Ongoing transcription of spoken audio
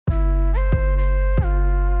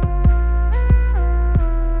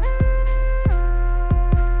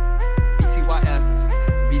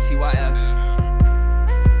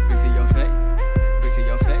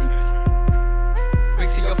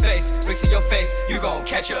face, you gon'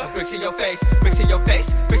 catch a brick to your face, brick to your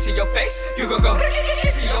face, brick to your face, you gon' go to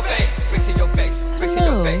your face, brick to your face, brick to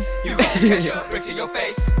your face, you gon' catch a brick to your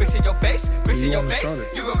face, brick to your face, brick to your face,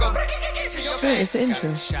 you gon' go to your face. It's the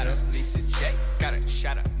intro.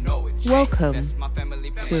 Welcome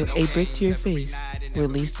to A Brick to Your Face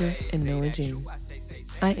with Lisa and Noah James.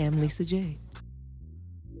 I am Lisa J.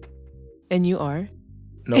 And you are?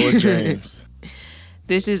 Noah James.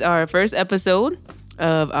 This is our first episode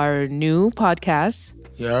of our new podcast.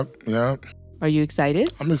 Yep. Are you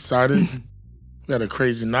excited? I'm excited. We had a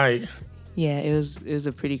crazy night. Yeah, it was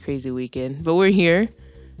a pretty crazy weekend. But we're here,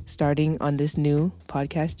 starting on this new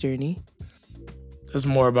podcast journey. It's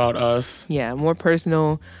more about us. Yeah, more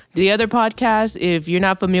personal. The other podcast, if you're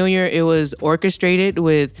not familiar, it was orchestrated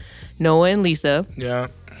with Noah and Lisa. Yeah.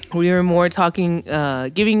 We were more talking,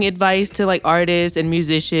 giving advice to like artists and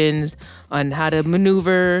musicians on how to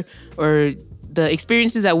maneuver or the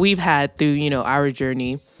experiences that we've had through, our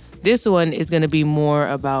journey. This one is going to be more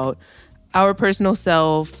about our personal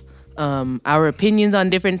self, our opinions on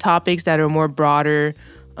different topics that are more broader,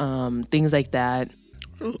 things like that.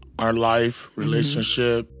 Our life,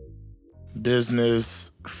 relationship,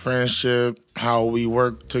 business, friendship, how we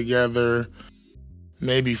work together,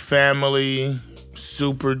 maybe family,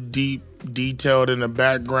 super deep, detailed in the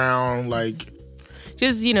background, like...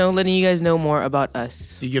 Just, letting you guys know more about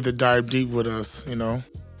us. You get to dive deep with us, Yeah.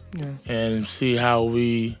 and see how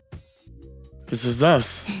this is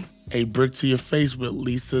us. A Brick to Your Face with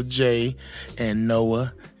Lisa J and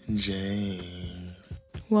Noah James.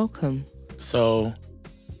 Welcome. So...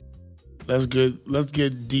 Let's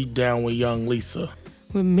get deep down with young Lisa.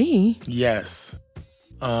 With me? Yes.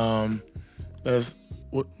 I'm gonna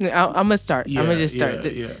start. I'm gonna just start.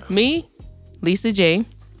 Yeah. Me, Lisa J.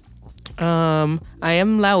 I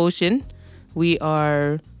am Laotian. We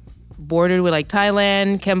are bordered with like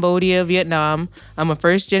Thailand, Cambodia, Vietnam. I'm a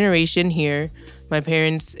first generation here. My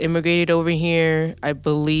parents immigrated over here, I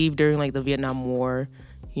believe, during like the Vietnam War.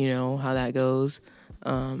 You know how that goes.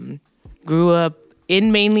 Grew up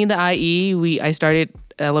in mainly the IE. I started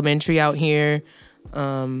elementary out here,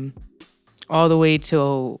 all the way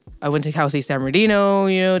till I went to Cal State San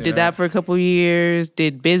Bernardino, did that for a couple years,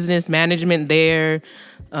 did business management there,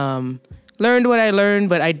 learned what I learned,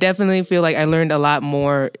 but I definitely feel like I learned a lot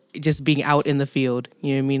more just being out in the field,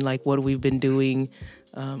 you know what I mean, like what we've been doing.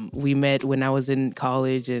 We met when I was in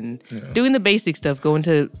college and doing the basic stuff, going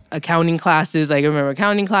to accounting classes, like I remember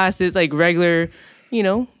accounting classes, like regular,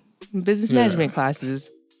 business management classes.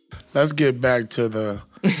 Let's get back to the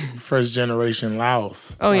first generation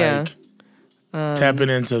Laos. Oh, yeah. Tapping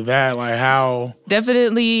into that, like how...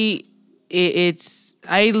 Definitely,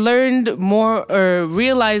 I learned more or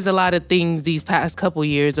realized a lot of things these past couple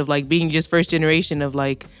years of like being just first generation of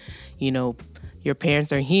like, your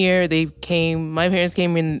parents are here. My parents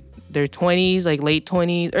came in their 20s, like late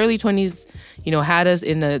 20s, early 20s, had us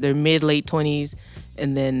in their mid-late 20s.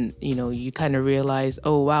 And then, you kind of realize,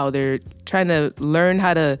 oh, wow, they're trying to learn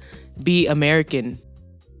how to be American.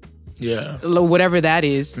 Yeah. Whatever that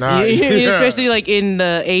is. Especially like in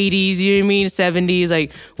the 80s, you know what I mean? 70s,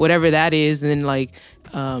 like whatever that is. And then like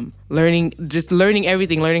learning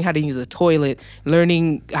everything, learning how to use a toilet,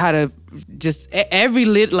 learning how to just every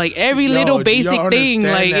little basic thing.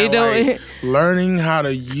 Like learning how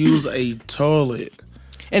to use a toilet.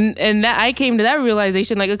 And that I came to that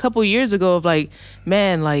realization like a couple years ago of like,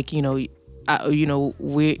 man, like, you're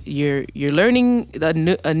learning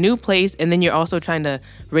a new place, and then you're also trying to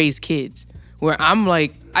raise kids. Where I'm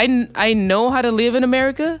like, I know how to live in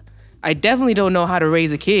America. I definitely don't know how to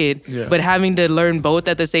raise a kid, but having to learn both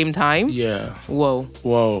at the same time. Yeah. Whoa.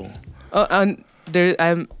 I'm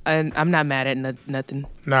not mad at nothing.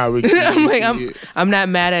 Nah, I'm not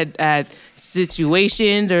mad at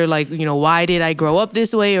situations or like, why did I grow up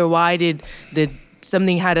this way or why did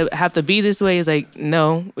something have to be this way? It's like,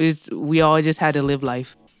 no, we all just had to live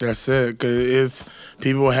life. That's it, because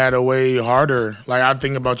people had a way harder. Like, I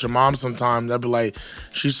think about your mom sometimes. I'd be like,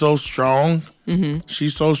 she's so strong. Mm-hmm.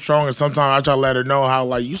 She's so strong, and sometimes I try to let her know how,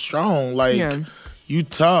 like, you strong. Like, you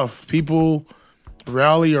tough. People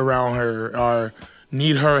rally around her or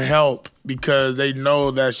need her help because they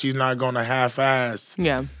know that she's not going to half-ass.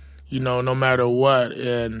 Yeah. No matter what.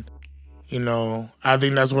 And, I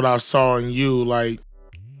think that's what I saw in you, like,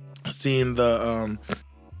 seeing the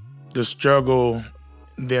struggle,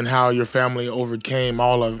 then how your family overcame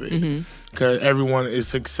all of it. Because everyone is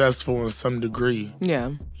successful in some degree.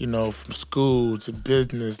 Yeah. From school to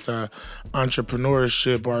business to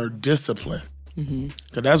entrepreneurship or discipline.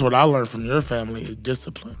 Because that's what I learned from your family is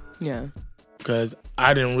discipline. Yeah. Because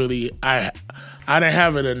I didn't really I didn't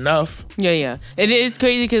have it enough. Yeah. And it's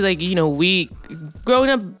crazy because, like, you know, we growing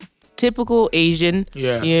up typical Asian.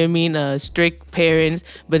 Yeah. You know what I mean? Strict parents,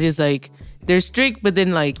 but it's like they're strict, but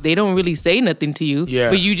then like they don't really say nothing to you. Yeah.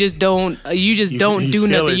 But you just don't. You just don't you do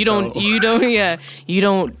feel nothing. it, You don't. though. You don't. Yeah. You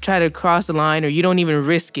don't try to cross the line, or you don't even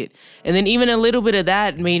risk it. And then even a little bit of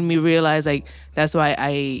that made me realize like that's why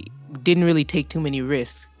I didn't really take too many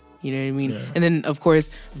risks. You know what I mean? Yeah. And then of course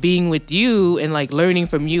being with you and like learning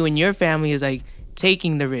from you and your family is like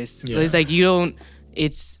taking the risk. Yeah. It's like you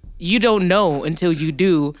don't know until you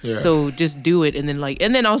do. Yeah. So just do it, and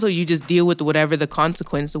then also you just deal with whatever the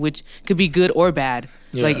consequence, which could be good or bad.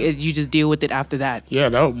 Yeah. You just deal with it after that. Yeah,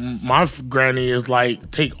 my granny is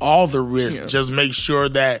like, take all the risks. Yeah. Just make sure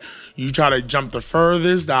that you try to jump the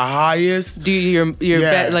furthest, the highest. Do your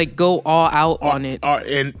best, like go all out on it.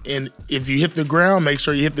 And if you hit the ground, make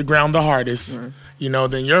sure you hit the ground the hardest. You know,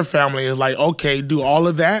 then your family is like, okay, do all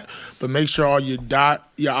of that, but make sure all your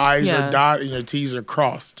I's are dotted and your T's are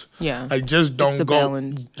crossed. Yeah. Like, just don't It's a go.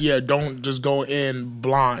 balance. Yeah, don't just go in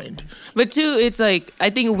blind. But too, it's like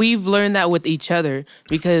I think we've learned that with each other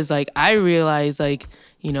because like I realized like,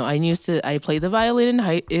 you know, I played the violin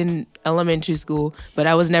in elementary school, but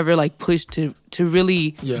I was never like pushed to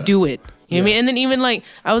really do it. You know what I mean? And then even like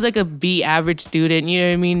I was like a B average student, you know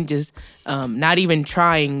what I mean? Just not even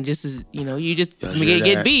trying, just as, you know, you just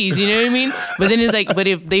get B's, you know what I mean? But then it's like, but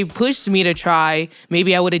if they pushed me to try,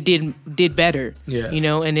 maybe I would have did better. Yeah. You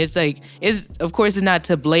know, and it's like of course it's not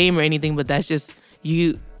to blame or anything, but that's just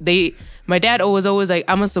my dad was always like,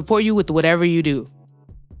 I'm gonna support you with whatever you do.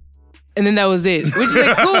 And then that was it, which is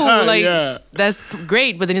like cool, like that's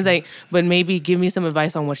great. But then he's like, but maybe give me some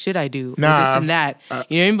advice on what should I do, or this and that. You know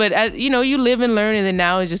what I mean? But you know, you live and learn, and then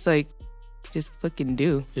now it's just like, just fucking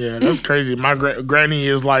do. Yeah, that's crazy. My granny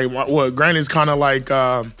is like, what? Granny's kind of like,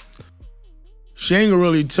 she ain't gonna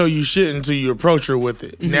really tell you shit until you approach her with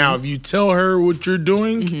it. Mm-hmm. Now, if you tell her what you're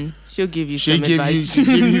doing, she'll give you some advice. She'll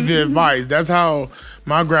give you the advice. That's how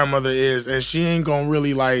my grandmother is, and she ain't gonna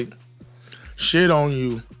really like shit on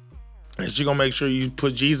you. And she gonna make sure you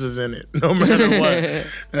put Jesus in it, no matter what.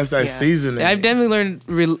 That's that seasoning. I've definitely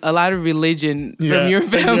learned a lot of religion from your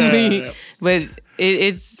family, but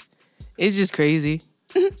it's just crazy.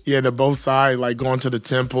 Yeah, to both sides, like going to the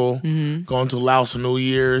temple, going to Laos New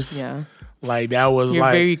Year's. Yeah, like that was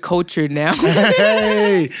You're very cultured now.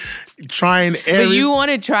 Hey, trying everything. But you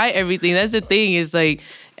want to try everything. That's the thing. Is like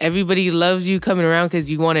everybody loves you coming around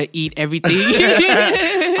because you want to eat everything.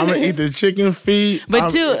 I'm gonna eat the chicken feet. But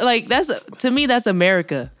to me, that's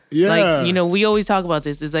America. Yeah. Like, you know, we always talk about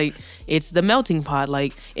this. It's like, it's the melting pot.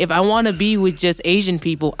 Like, if I want to be with just Asian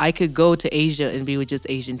people, I could go to Asia and be with just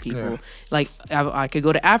Asian people. Yeah. Like, I could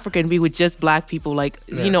go to Africa and be with just black people. Like,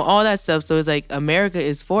 you know, all that stuff. So it's like, America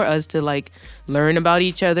is for us to, like, learn about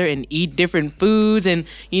each other and eat different foods. And,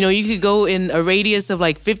 you know, you could go in a radius of,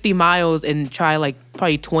 like, 50 miles and try, like,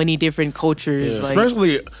 probably 20 different cultures. Yeah, like,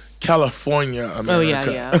 especially California, America. Oh,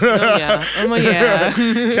 yeah. Oh, yeah. Oh,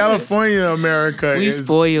 yeah. California, America. We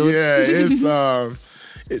spoiled. Yeah, it's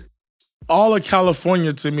all of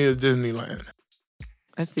California to me is Disneyland.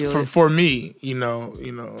 I feel for me, you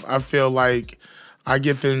know, I feel like I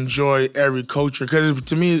get to enjoy every culture because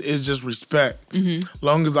to me it's just respect.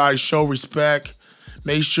 Long as I show respect,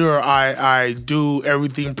 make sure I do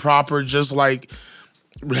everything proper, just like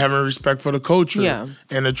having respect for the culture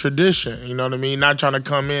and the tradition, you know what I mean? Not trying to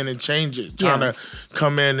come in and change it, trying to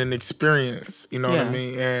come in and experience, you know what I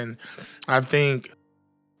mean? And I think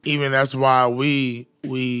even that's why we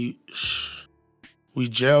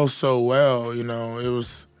gel so well, you know. It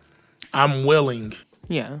was, I'm willing.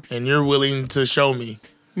 Yeah. And you're willing to show me.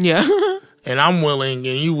 Yeah. And I'm willing,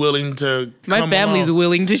 and you willing to My family's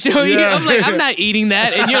willing to show you. I'm like, I'm not eating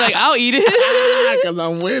that. And you're like, I'll eat it. Because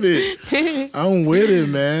I'm with it. I'm with it,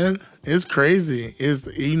 man. It's crazy. It's,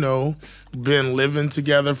 you know, been living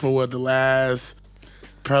together for the last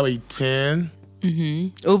probably 10.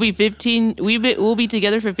 We'll be 15. We'll be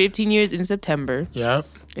together for 15 years in September. Yep.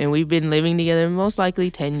 And we've been living together most likely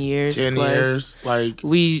 10 years. 10 plus. years. Like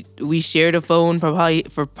we shared a phone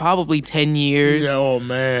for probably 10 years. Yeah, oh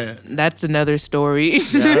man. That's another story.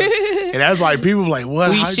 Yeah. And that's like people like,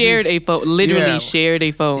 what? We shared a phone. Literally shared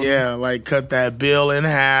a phone. Yeah, like cut that bill in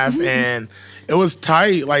half and it was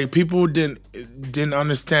tight. Like people didn't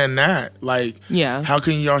understand that. Like, how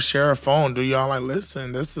can y'all share a phone? Do y'all like,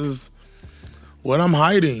 listen, this is what I'm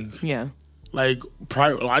hiding. Yeah. Like,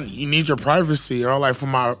 you need your privacy, or like for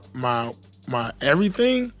my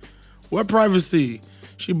everything. What privacy?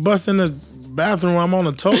 She busting the bathroom, I'm on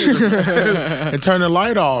the toilet and turn the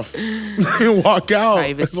light off and walk out.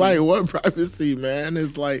 Privacy. It's like, what privacy, man?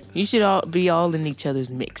 It's like You should all be all in each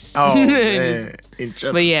other's mix. oh man,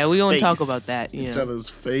 But yeah, we won't face. talk about that. You Each know, other's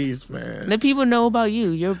face, man. let people know about you,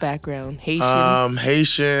 your background, Haitian,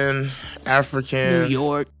 Haitian, African, New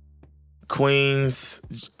York. Queens.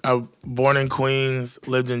 Born in Queens,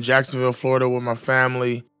 lived in Jacksonville, Florida with my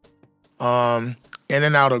family. In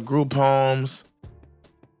and out of group homes.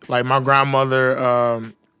 Like my grandmother,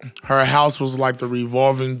 her house was like the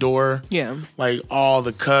revolving door. Yeah, Like all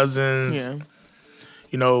the cousins. yeah,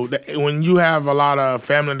 You know, when you have a lot of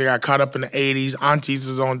family that got caught up in the 80s, aunties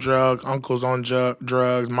was on drugs, uncles on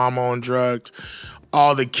drugs, mama on drugs,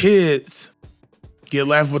 all the kids get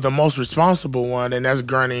left with the most responsible one, and that's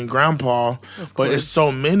granny and grandpa. But it's so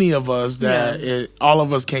many of us that all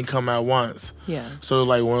of us can't come at once. yeah, So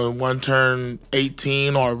like when one turn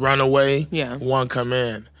 18 or run away, one come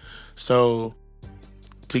in. So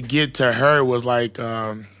to get to her was like,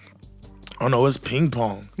 I don't know, it's ping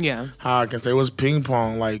pong. yeah. How I can say it was ping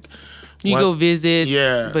pong. Like You go visit,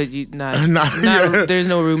 yeah, but you not there's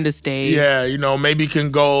no room to stay. yeah, you know, maybe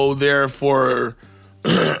can go there for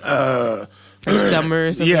Summer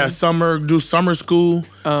or something. yeah, do summer school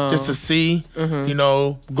just to see, you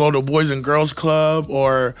know, go to Boys and Girls Club,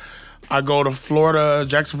 or I go to Florida,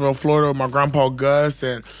 Jacksonville, Florida with my grandpa Gus,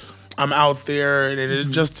 and I'm out there, and it's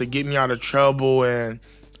just to get me out of trouble, and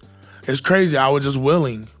it's crazy. I was just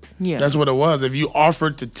willing. Yeah. That's what it was. If you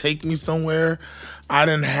offered to take me somewhere, I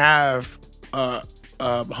didn't have a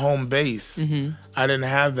home base. I didn't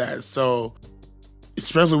have that. So,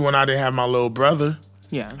 especially when I didn't have my little brother,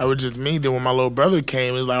 Yeah. I was just me. Then when my little brother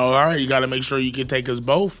came, it was like, oh, all right, you got to make sure you can take us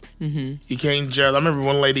both. You can't just. I remember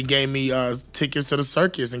one lady gave me tickets to the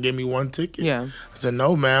circus and gave me one ticket. Yeah. I said,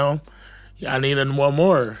 no, ma'am. I needed one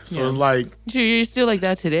more. So it's like, Sure, you're still like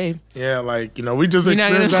that today. yeah, like, you know, we just You're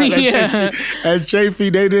not experienced gonna- that at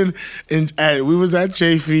Chafee. They didn't, we was at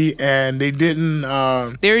Chafee and they didn't,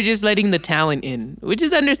 They were just letting the talent in, which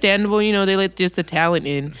is understandable. You know, they let just the talent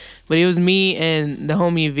in. But it was me and the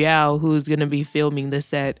homie Vial who's going to be filming the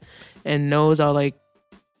set. And Noah's all like,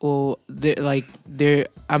 well,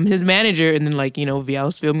 I'm his manager. And then, like, you know,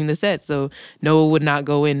 Vial's filming the set. So Noah would not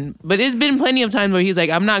go in. But it's been plenty of times where he's like,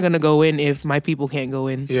 I'm not going to go in if my people can't go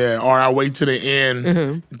in. yeah, or I wait to the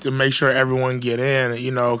end to make sure everyone get in,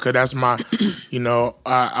 you know, because that's my, you know,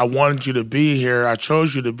 I wanted you to be here. I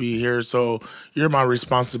chose you to be here. So you're my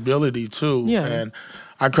responsibility too. Yeah. And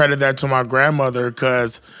I credit that to my grandmother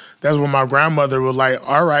because that's when my grandmother was like,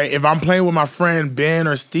 all right, if I'm playing with my friend Ben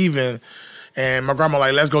or Steven, and my grandma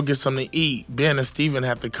like, let's go get something to eat, Ben and Steven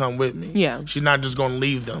have to come with me. Yeah. She's not just going to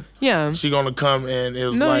leave them. Yeah. She's going to come, and it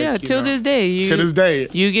was No, like, yeah, you till know, this day. to this day.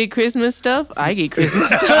 You get Christmas stuff, I get Christmas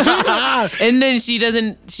stuff. And then she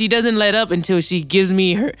doesn't let up until she gives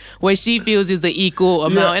me her what she feels is the equal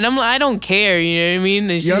amount. Yeah. And I'm like, I don't care, you know what I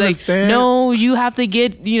mean? And she's like, understand? no, you have to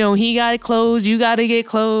get, you know, he got clothes, you got to get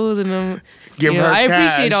clothes. And I'm, Give you know, her I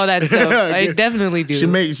appreciate cash. all that stuff. I definitely do.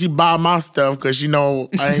 She buy my stuff because she know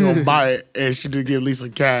I ain't gonna buy it, and she just give Lisa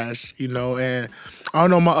cash, you know. And I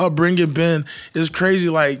don't know, my upbringing been is crazy.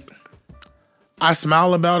 Like I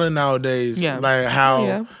smile about it nowadays. Yeah. Like how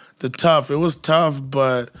Yeah. it was tough,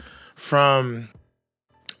 but from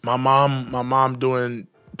my mom doing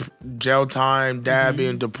jail time, dad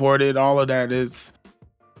being deported, all of that is.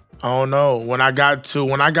 I don't know. When I got to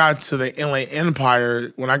the Inland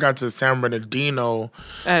Empire, when I got to San Bernardino,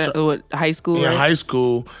 At what, high school? in right? high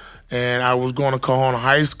school, and I was going to Cajon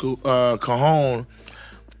High School, Cajon,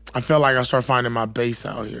 I felt like I started finding my base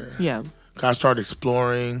out here. Yeah. I started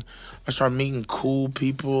exploring. I started meeting cool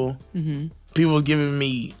people. People was giving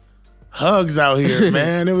me hugs out here,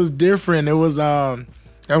 man. It was different. It was that's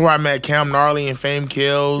where I met Cam Gnarly and Fame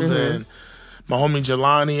Kills and my homie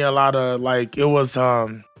Jelani. A lot of like it was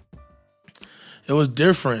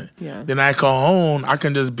different. Yeah. Then at Cajon, I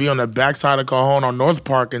can just be on the backside of Cajon on North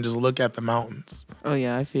Park and just look at the mountains. Oh,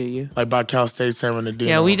 yeah, I feel you. Like by Cal State, San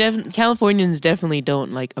Bernardino. Yeah, Californians definitely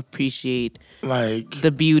don't like appreciate like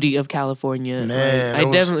the beauty of California. Man, Like, it I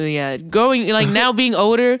was- definitely, growing, like now being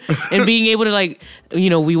older and being able to like,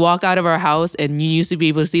 you know, we walk out of our house and you used to be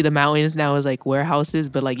able to see the mountains. Now it's like warehouses,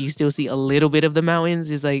 but like you still see a little bit of the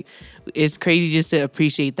mountains. It's like, it's crazy just to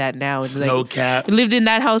appreciate that now. It's snow like, cap. I lived in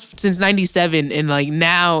that house since 97 and like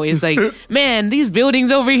now it's like, man, these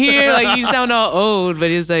buildings over here, like you sound all old,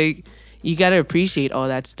 but it's like, you gotta appreciate all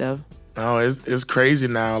that stuff. Oh, it's crazy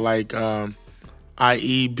now. Like,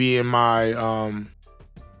 i.e. being my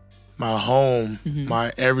my home,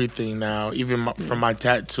 my everything now. Even from my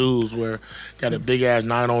tattoos, where got a big ass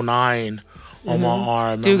 909 on my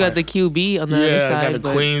arm. Still got the QB on the other side. I got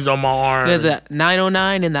the Queens on my arm. You got the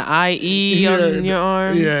 909 and the IE on your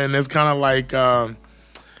arm. Yeah, and it's kind of like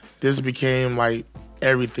this became like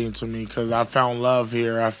everything to me because I found love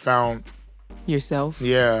here. I found yourself.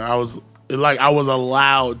 Yeah, I was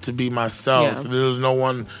allowed to be myself. Yeah. There was no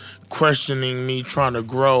one questioning me trying to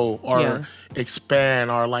grow or expand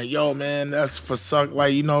or like, yo, man, that's for suck.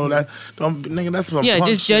 Like, you know, that don't nigga, that's for punk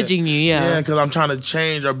just shit. judging you. Yeah, because I'm trying to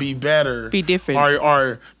change or be better, be different,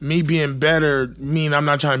 or me being better mean I'm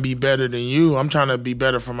not trying to be better than you. I'm trying to be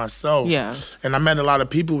better for myself. Yeah, and I met a lot of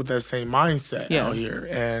people with that same mindset out here,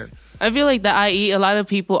 and I feel like the IE, a lot of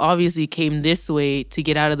people obviously came this way to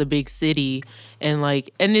get out of the big city, and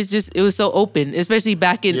it was so open, especially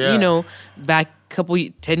back in back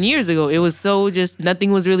 10 years ago. It was so just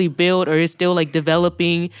nothing was really built, or it's still like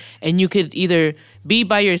developing, and you could either be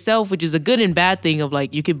by yourself, which is a good and bad thing of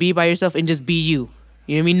like you could be by yourself and just be you.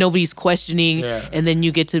 You know what I mean? Nobody's questioning, and then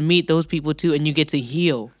you get to meet those people too, and you get to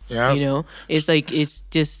heal. Yeah, you know, it's like it's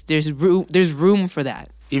just there's room for that.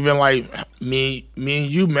 Even like me and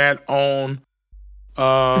you met on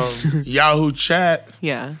Yahoo Chat.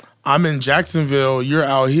 Yeah. I'm in Jacksonville. You're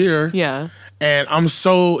out here. Yeah. And I'm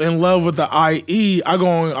so in love with the IE. I go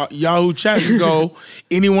on Yahoo Chat to go,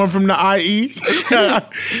 anyone from the IE?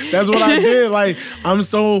 That's what I did. Like,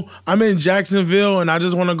 I'm in Jacksonville and I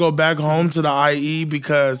just want to go back home to the IE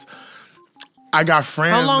because I got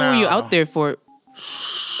friends. How long now. were you out there for?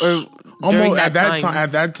 Or almost at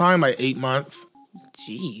that time, like 8 months.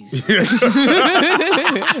 Jeez.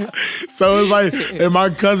 So it's like, and my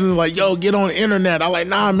cousin's like, yo, get on the internet. I'm like,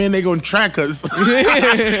 nah, man, they gonna track us.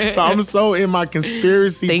 So I'm so in my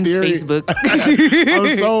conspiracy Thanks, theory. Facebook.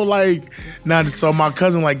 I'm so like, so my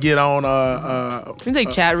cousin like get on it's like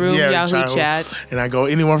chat room, Yahoo Chat. And I go,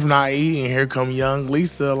 anyone from the IE? And here come young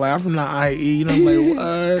Lisa, like, I'm from the IE. You know, I'm like,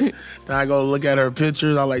 what? Then I go look at her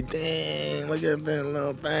pictures. I'm like, dang, look at that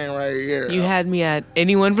little thing right here. You had me at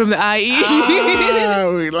anyone from the IE.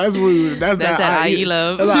 That's that IE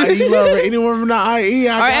love. That's IE love. Anyone from the IE?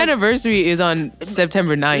 Our anniversary is on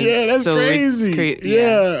September 9th. Yeah, that's so crazy.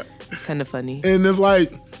 Yeah. It's kind of funny. And it's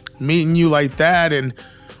like meeting you like that and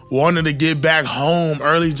wanting to get back home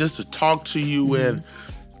early just to talk to you and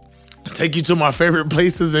take you to my favorite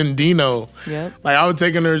places in Dino. Yep. Like I was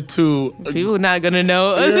taking her to people not gonna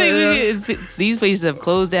know. These places have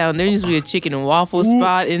closed down. There used to be a chicken and waffle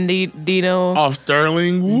spot in Dino. Off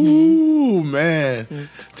Sterling. Woo, man.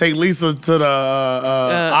 Take Lisa to the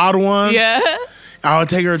Odd Ones. Yeah. I would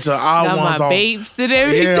take her to Odd Ones. My babes and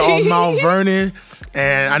everything. Yeah, on Mount Vernon.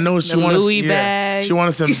 And I know she wanted Louis bag. She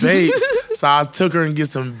wanted some babes. So I took her and get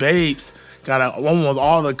some babes. Got one with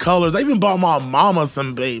all the colors. I even bought my mama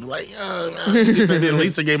some babes. Like, then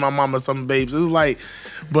Lisa gave my mama some babes. It was like,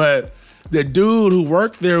 but the dude who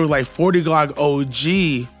worked there was like 40 Glock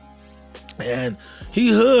OG. And he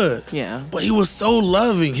hood. Yeah. But he was so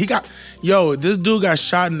loving. This dude got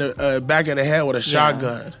shot in the back of the head with a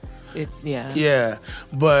shotgun. Yeah.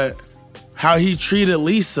 But how he treated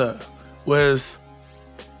Lisa was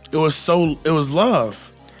love.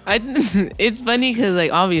 It's funny because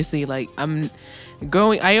like obviously like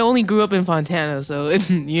I only grew up in Fontana, so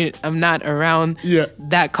I'm not around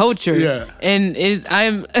that culture. Yeah. And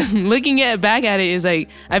I'm looking back at it is like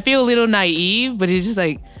I feel a little naive, but it's just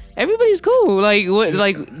like everybody's cool. Like what?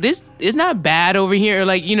 Like this is not bad over here.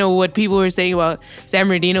 Like what people were saying about San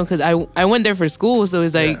Bernardino because I went there for school, so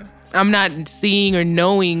it's like I'm not seeing or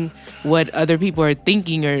knowing what other people are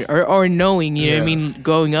thinking or knowing. You know what I mean?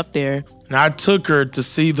 Growing up there. And I took her to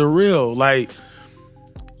see the real, like,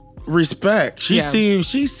 respect. She's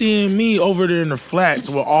seeing me over there in the flats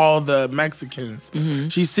with all the Mexicans. Mm-hmm.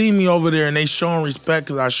 She seen me over there and they showing respect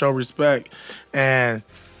because I show respect. And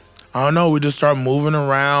I don't know, we just start moving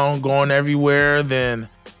around, going everywhere. Then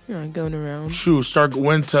going around.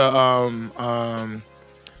 Went to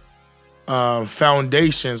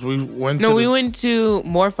Foundations. We went to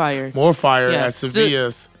Moorfire. Moorfire at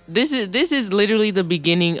Sevilla's. So this is literally the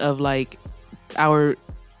beginning of like our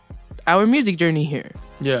music journey here.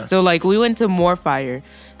 Yeah. So like we went to Moorfire.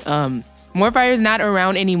 Moorfire is not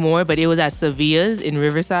around anymore, but it was at Sevilla's in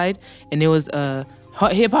Riverside, and it was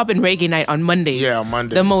hip hop and reggae night on Monday. Yeah, on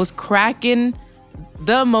Monday. The most cracking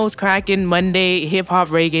Monday hip hop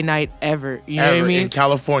reggae night ever. You know what I mean? In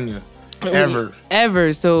California.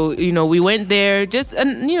 Ever. So, we went there just,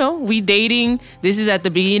 we dating. This is at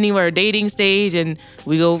the beginning of our dating stage, and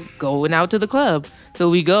we going out to the club. So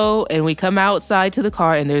we go and we come outside to the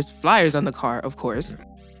car, and there's flyers on the car, of course.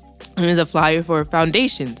 And there's a flyer for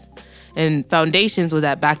Foundations. And Foundations was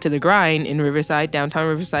at Back to the Grind in Riverside, downtown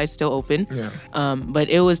Riverside, still open. Yeah. But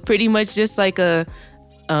it was pretty much just like a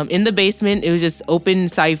in the basement. It was just open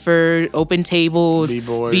cypher, open tables,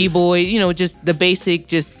 b-boy, you know, just the basic,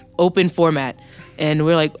 just open format. And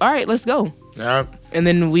we're like, all right, let's go. Yeah. And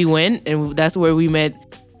then we went, and that's where we met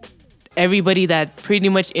everybody that pretty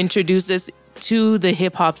much introduced us to the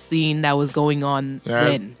hip hop scene that was going on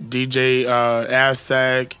then. DJ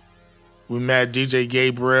Aztec. We met DJ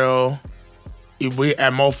Gabriel. We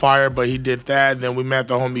at Mo Fire, but he did that. Then we met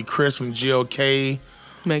the homie Chris from GOK.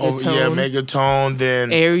 Megatone.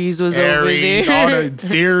 Then Aries was over there. All the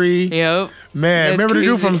Theory. Yep. Man, That's remember crazy.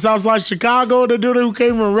 the dude from Southside Chicago? The dude who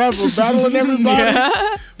came from rap was battling everybody?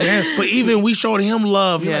 Yeah. Man, but even we showed him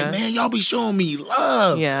love. He's Yeah. like, man, y'all be showing me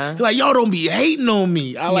love. Yeah. He's like, y'all don't be hating on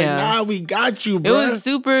me. I like, Yeah. nah, we got you, bro. It was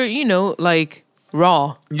super, you know, like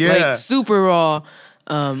raw. Yeah. Like super raw.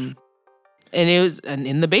 And it was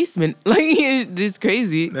in the basement. Like, it's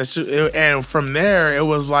crazy. And from there, it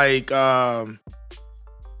was like...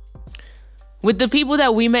 With the people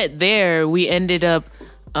that we met there, we ended up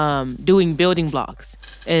doing building blocks.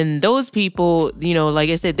 And those people, you know,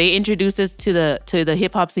 like I said, they introduced us to the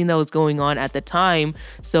hip hop scene that was going on at the time.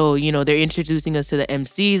 So, you know, they're introducing us to the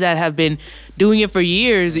MCs that have been doing it for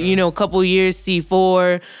years. You know, a couple years.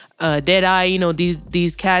 C4, Deadeye. You know,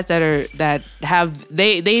 these cats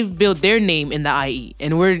they've built their name in the IE,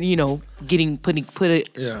 and we're, you know,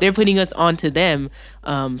 they're putting us onto them.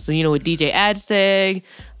 So, you know, with DJ Aztec,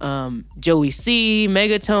 Joey C,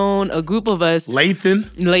 Megatone, a group of us.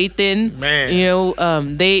 Lathan. Man. You know,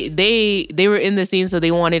 they were in the scene, so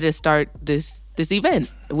they wanted to start this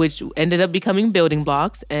event, which ended up becoming Building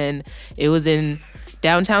Blocks, and it was in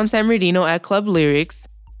downtown San Bernardino at Club Lyrics.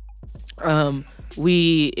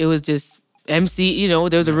 It was just MC, you know,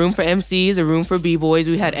 there was a room for MCs, a room for B-boys.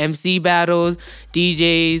 We had MC battles,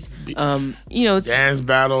 DJs, you know, dance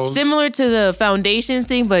battles. Similar to the Foundation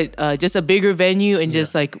thing, but just a bigger venue and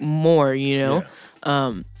just like more, you know.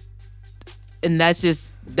 Yeah. And that's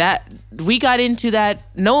just that we got into that.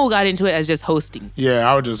 Noah got into it as just hosting. Yeah,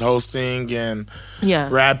 I was just hosting and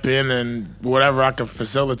rapping and whatever I could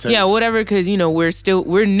facilitate. Yeah, whatever, because, you know, we're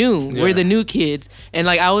new. Yeah. We're the new kids. And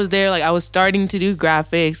like I was there, like I was starting to do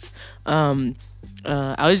graphics. I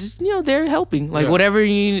was just, you know, there helping. Like whatever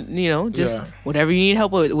you know, just whatever you need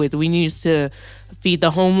help with. We used to feed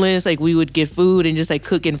the homeless. Like we would get food and just like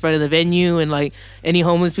cook in front of the venue, and like any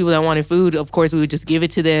homeless people that wanted food, of course we would just give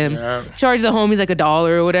it to them. Yeah. Charge the homies like $1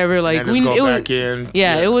 or whatever. Like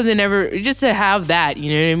it wasn't ever just to have that.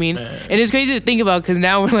 You know what I mean? Man. And it's crazy to think about because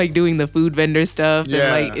now we're like doing the food vendor stuff and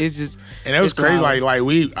like it's just. And it was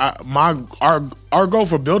crazy. Our goal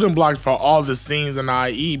for Building Blocks for all the scenes in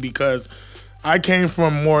the IE, because I came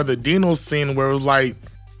from more the Dino scene where it was like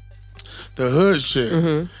the hood shit.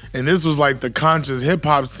 Mm-hmm. And this was like the conscious hip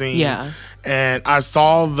hop scene. Yeah. And I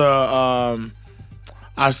saw the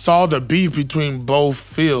beef between both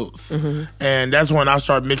fields. Mm-hmm. And that's when I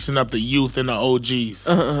started mixing up the youth and the OGs.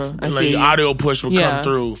 Like Audio Push would come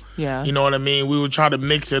through. Yeah. You know what I mean? We would try to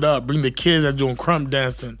mix it up, bring the kids that doing crump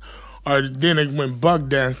dancing. Or then it went buck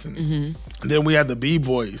dancing. Mm-hmm. Then we had the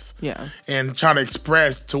B-boys. Yeah. And try to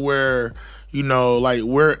express to where, you know, like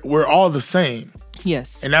we're all the same.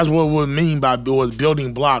 Yes. And that's what we mean by was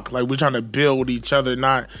building blocks. Like we're trying to build each other,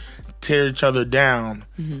 not tear each other down.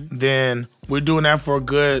 Mm-hmm. Then we're doing that for a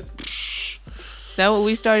good... That what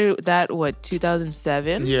we started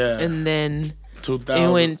 2007? Yeah. And then 2000.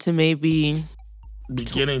 It went to maybe...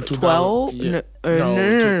 Beginning 12? Yeah.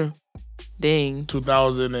 No. Dang.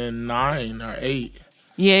 2009 or 8.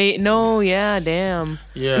 Yeah, damn.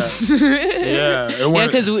 Yeah. Yeah.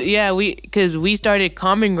 Because we started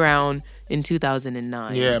Common Ground in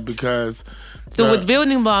 2009. Yeah, because... So with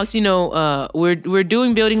Building Blocks, you know, we're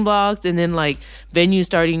doing Building Blocks, and then like venues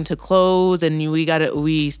starting to close, and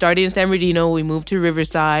we started in San Bernardino, we moved to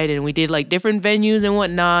Riverside, and we did like different venues and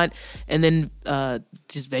whatnot, and then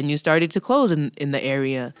just venues started to close in the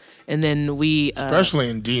area, and then we especially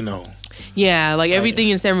in Dino. Yeah, like everything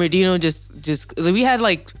in San Bernardino just we had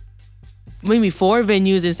like maybe 4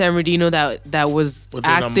 venues in San Bernardino that was within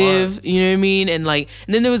active, you know what I mean? And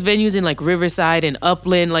then there was venues in like Riverside and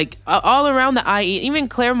Upland, like all around the IE, even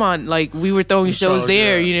Claremont, like we were throwing shows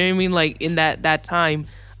there, you know what I mean? Like in that time.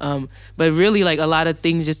 But really like a lot of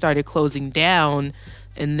things just started closing down.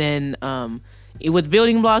 And then with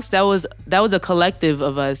Building Blocks, that was a collective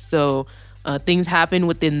of us. So things happened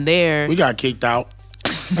within there. We got kicked out.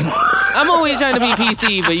 I'm always trying to be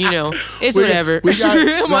PC, but you know, it's whatever.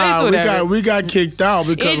 We got kicked out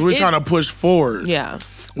because we're trying to push forward. Yeah.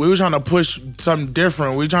 We were trying to push something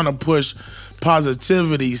different. We were trying to push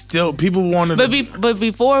positivity. Still, people wanted But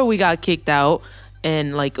before we got kicked out,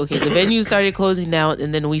 and like, okay, the venue started closing down,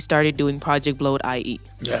 and then we started doing Project Blowed IE.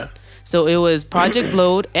 Yeah. So it was Project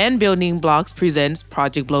Blowed and Building Blocks presents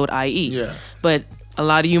Project Blowed IE. Yeah. But a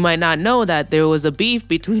lot of you might not know that there was a beef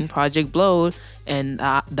between Project Blowed and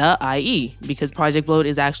the IE, because Project Blowed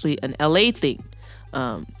is actually an LA thing.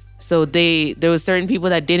 So there was certain people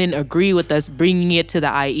that didn't agree with us bringing it to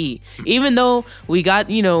the IE, even though we got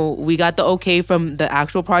the okay from the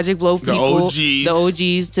actual Project Blow people, the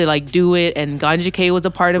OGs to like do it, and Ganja K was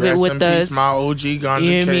a part of it with us. Peace, my OG Ganja you know what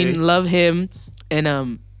I K. mean? Love him,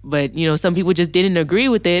 and but some people just didn't agree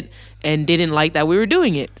with it and didn't like that we were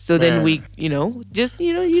doing it. So then we, you don't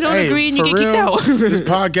agree and you get kicked out. This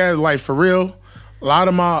podcast, like for real, a lot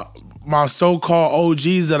of my so-called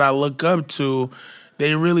OGs that I look up to,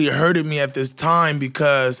 they really hurted me at this time,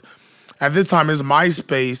 because at this time it's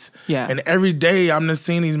MySpace. Yeah. And every day I'm just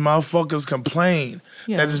seeing these motherfuckers complain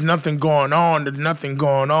that there's nothing going on,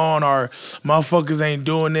 or motherfuckers ain't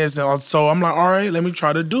doing this. And so I'm like, all right, let me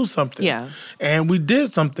try to do something. Yeah. And we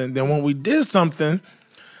did something. Then when we did something,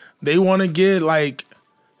 they want to get like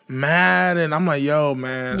mad, and I'm like, yo,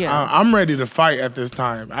 man, I'm ready to fight at this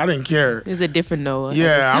time. I didn't care. It's a different Noah.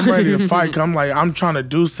 Yeah, I'm ready to fight. 'Cause I'm trying to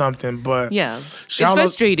do something, but it's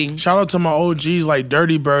frustrating. Shout out to my OGs like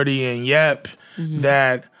Dirty Birdie and Yep,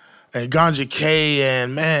 and Ganja K,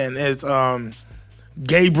 and man, it's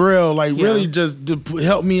Gabriel, really just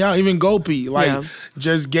help me out. Even Gopi,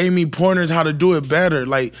 just gave me pointers how to do it better.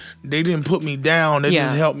 Like, they didn't put me down. They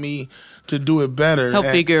just helped me to do it better. Help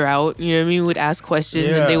figure out, would ask questions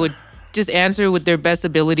and they would just answer with their best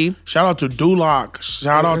ability. Shout out to Duloc.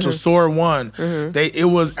 Shout out to Sword One. It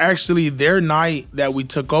was actually their night that we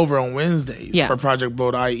took over on Wednesdays for Project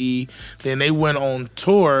Blowed IE. Then they went on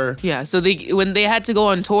tour. Yeah, so when they had to go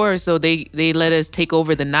on tour, so they let us take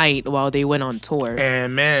over the night while they went on tour.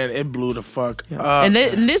 And man, it blew the fuck up. And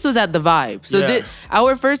this was at the Vibe. So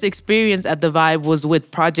our first experience at the Vibe was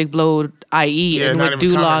with Project Blowed IE and with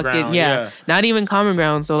Duloc, and not even Common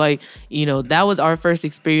Ground. So that was our first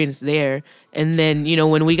experience there. And then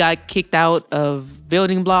when we got kicked out of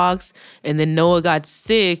Building Blocks, and then Noah got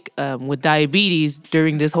sick with diabetes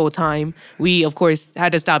during this whole time, we of course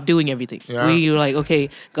had to stop doing everything. We were like, okay,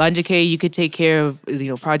 Ganja K, you could take care of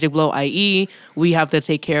Project Blow IE. We have to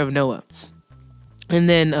take care of Noah. And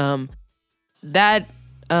then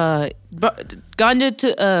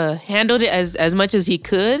Ganja handled it as much as he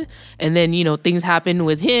could, and then things happened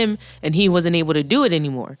with him, and he wasn't able to do it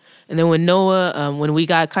anymore. And then when Noah, when we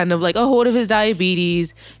got kind of like a hold of his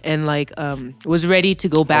diabetes and was ready to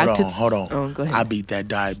go back hold on. Oh, go ahead. I beat that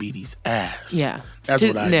diabetes ass. Yeah, that's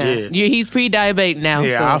what I did. He's pre-diabetic now.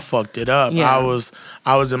 Yeah, so. I fucked it up. Yeah.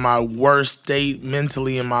 I was in my worst state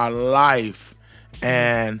mentally in my life,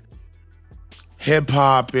 and hip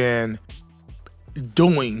hop and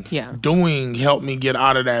doing helped me get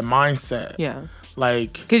out of that mindset. Yeah.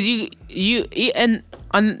 Because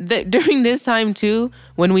during this time too,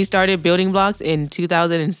 when we started Building Blocks in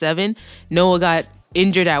 2007, Noah got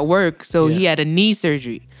injured at work, so he had a knee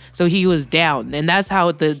surgery. So he was down, and that's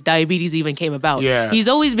how the diabetes even came about. Yeah. He's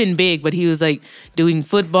always been big, but he was doing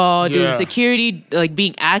football, doing security,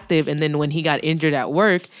 being active, and then when he got injured at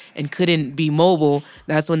work and couldn't be mobile,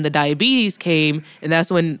 that's when the diabetes came, and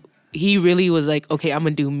that's when he really was like, okay, I'm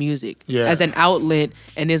gonna do music as an outlet,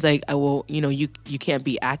 and it's like, well, you can't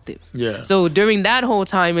be active. Yeah. So during that whole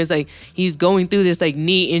time, it's like he's going through this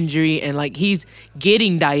knee injury, and he's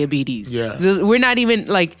getting diabetes. Yeah. So we're not even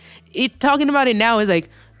talking about it now is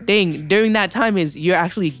dang, during that time you're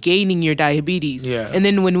actually gaining your diabetes. Yeah. And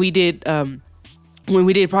then when we did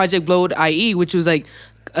Project Blowed IE, which was a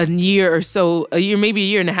year or so, maybe a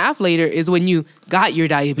year and a half later, is when you got your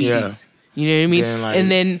diabetes. You know what I mean? And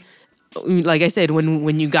then, like I said,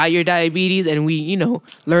 when you got your diabetes and we,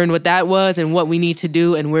 learned what that was and what we need to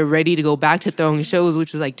do, and we're ready to go back to throwing shows,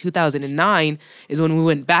 which was 2009, is when we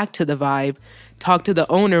went back to the Vibe, talked to the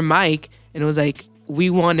owner, Mike, and it was we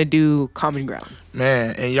want to do Common Ground.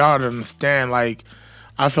 Man, and y'all don't understand,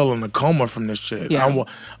 I fell in a coma from this shit. Yeah.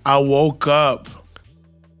 I woke up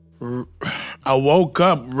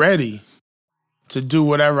ready to do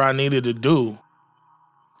whatever I needed to do.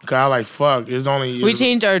 Cause fuck, it's only... We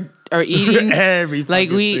changed our eating. Every fucking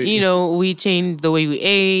thing. We changed the way we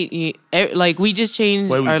ate. We just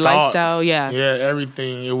changed our lifestyle. Yeah. Yeah,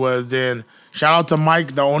 everything. It was then... Shout out to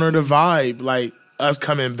Mike, the owner of the Vibe. Us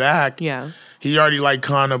coming back. Yeah. He already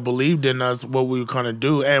kind of believed in us, what we were kind of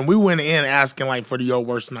do. And we went in asking for your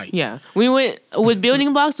worst night. Yeah. We went... With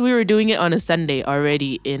Building Blocks, we were doing it on a Sunday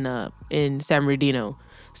already in San Bernardino.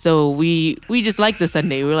 So we just liked the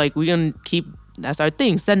Sunday. We were we're going to keep... That's our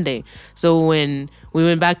thing, Sunday. So when we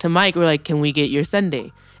went back to Mike, we're can we get your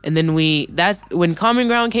Sunday? And then that's when Common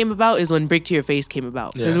Ground came about is when Brick to Your Face came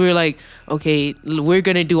about. Because we were like, okay, we're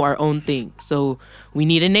going to do our own thing. So we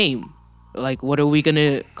need a name. Like, what are we going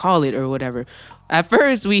to call it or whatever? At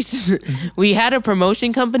first, we had a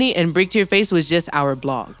promotion company, and Brick to Your Face was just our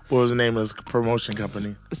blog. What was the name of this promotion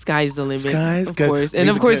company? Sky's the Limit, of course. And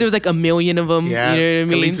of course, there was like a million of them. Yeah, you know what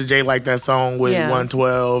I mean? Lisa J liked that song with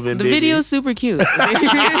 112 and the Biggie. video's super cute.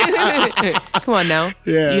 Come on now.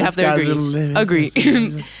 Yeah, you have to agree.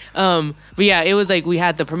 But yeah, it was like we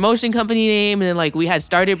had the promotion company name, and then like we had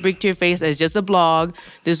started Brick to Your Face as just a blog.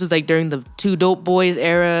 This was like during the Two Dope Boys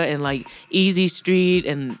era and like Easy Street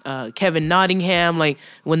and Kevin Nottingham, like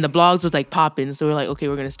when the blogs was like popping. So we're like, okay,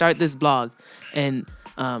 we're gonna start this blog, and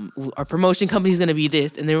our promotion company is gonna be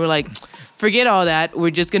this. And they were like, forget all that.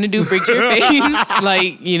 We're just gonna do Brick to Your Face,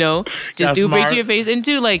 like, you know, just That's do Brick smart. to Your Face. And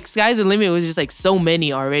two, like Sky's the Limit was just like so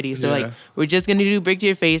many already. So like we're just gonna do Brick to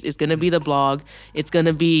Your Face. It's gonna be the blog. It's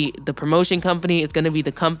gonna be the promotion company. It's gonna be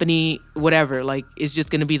the company, whatever. Like it's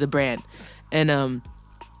just gonna be the brand. And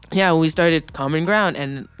yeah, we started Common Ground,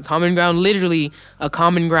 and Common Ground, literally a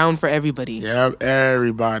common ground for everybody. Yeah,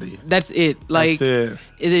 everybody. That's it. Like, That's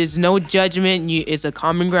it. There's no judgment. It's a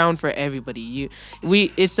common ground for everybody.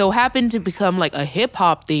 It so happened to become like a hip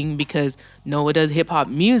hop thing because Noah does hip hop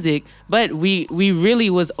music, but we really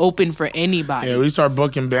was open for anybody. Yeah, we start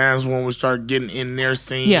booking bands when we start getting in their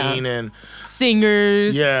scene and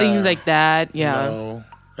singers, things like that. Yeah, you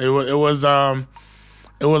know,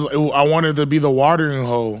 I wanted to be the watering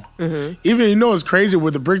hole. Mm-hmm. Even, you know, it's crazy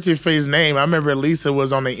with the Brick to Your Face name. I remember Lisa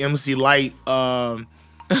was on the MC Light. She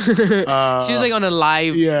was like on a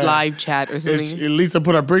live chat or something. Lisa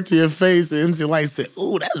put a Brick to Your Face, and MC Light said,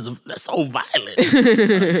 "Ooh, that's so violent."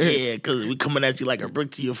 Yeah, because we coming at you like a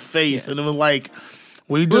brick to your face, and it was like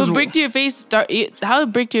Brick to Your Face how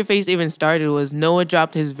Brick to Your Face even started was Noah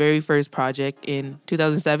dropped his very first project in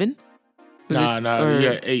 2007.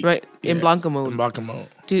 Eight. Right, in Blanca Mode.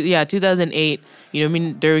 2008. You know what I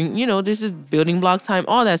mean? During, you know, this is building block time.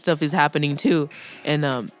 All that stuff is happening too.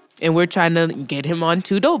 And we're trying to get him on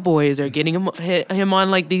Two Dope Boys or getting him on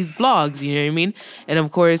like these blogs, you know what I mean? And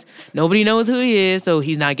of course, nobody knows who he is, so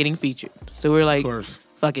he's not getting featured. So we're like,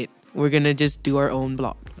 fuck it. We're going to just do our own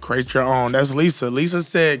blog. Create your own. That's Lisa. Lisa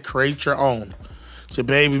said, create your own. She said,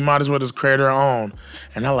 babe, we might as well just create our own.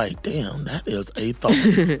 And I'm like, damn, that is a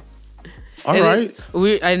thought. All right.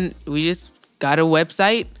 We just got a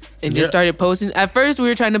website and just started posting. At first, we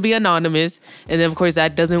were trying to be anonymous, and then of course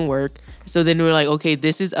that doesn't work. So then we were like, okay,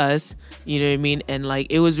 this is us. You know what I mean? And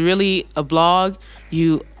like it was really a blog.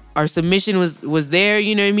 Our submission was there.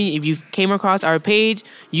 You know what I mean? If you came across our page,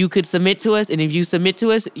 you could submit to us, and if you submit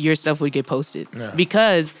to us, your stuff would get posted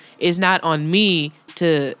because it's not on me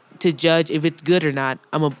to judge if it's good or not.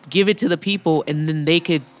 I'm gonna give it to the people, and then they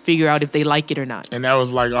could figure out if they like it or not. And that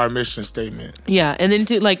was like our mission statement. Yeah, and then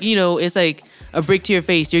to like, you know, it's like a brick to your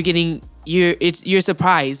face. You're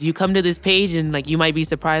surprised. You come to this page and like you might be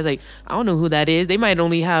surprised. Like, I don't know who that is. They might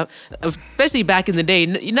only have, especially back in the day,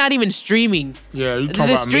 not even streaming. Yeah, you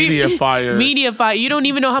talking about Mediafire. Mediafire. You don't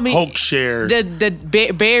even know how many. Hulk share.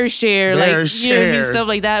 The bear share. You know what I mean? Stuff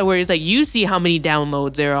like that. Where it's like you see how many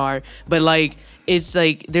downloads there are, but like. It's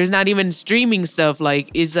like there's not even streaming stuff. Like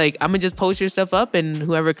it's like I'm gonna just post your stuff up, and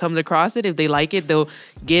whoever comes across it, if they like it, they'll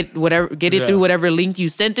get it through whatever link you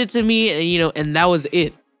sent it to me, and you know, and that was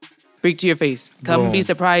it. Brick to your face. Come Be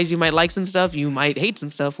surprised. You might like some stuff. You might hate some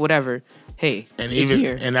stuff. Whatever. Hey, it's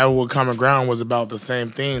here. And that what Common Ground was about the same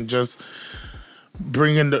thing. Just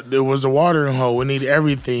bringing there was a watering hole. We need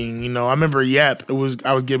everything. You know, I remember Yap. I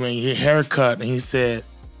was giving a haircut, and he said.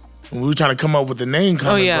 We were trying to come up with the name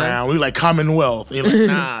Common Ground. We were like Commonwealth. He like,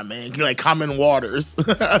 nah, man. He like Common Waters.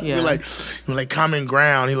 We're like Common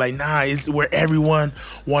Ground. He like, nah, it's where everyone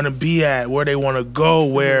want to be at, where they want to go,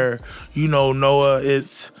 where, you know, Noah,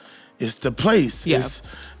 it's the place. Yeah.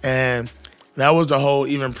 And that was the whole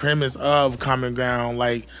even premise of Common Ground.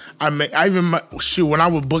 Like, when I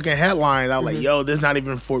was booking headlines, I was like, yo, this is not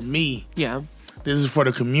even for me. Yeah. This is for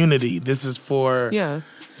the community. This is for... Yeah.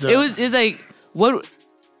 It's like, what...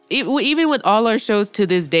 Even with all our shows to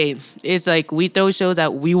this day, it's like we throw shows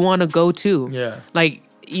that we want to go to. Yeah. Like,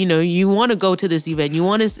 you know, you want to go to this event. You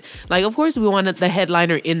want to, like, of course we wanted the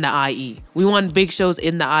headliner in the IE. We want big shows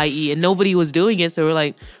in the IE, and nobody was doing it. So we're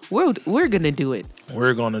like, we're going to do it.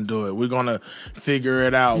 We're going to do it. We're going to figure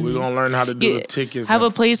it out. We're going to learn how to do the tickets. Have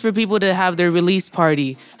a place for people to have their release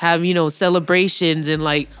party, have, you know, celebrations and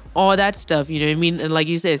like all that stuff, you know what I mean? And like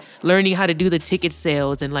you said, learning how to do the ticket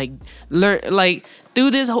sales and like learn like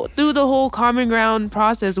through the whole Common Ground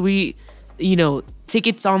process, we, you know,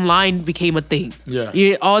 tickets online became a thing.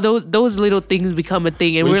 Yeah. All those little things become a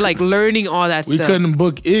thing, and we're like learning all that we stuff. We couldn't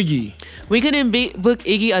book Iggy. We couldn't book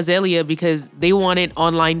Iggy Azalea because they wanted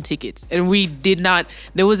online tickets, and we did not.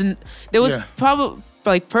 There was probably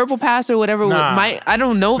like Purple Pass or whatever. I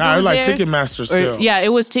don't know if it was like there. Ticketmaster still.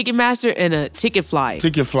 It was Ticketmaster and a Ticketfly.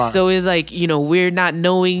 Ticketfly. So it's like, we're not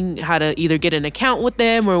knowing how to either get an account with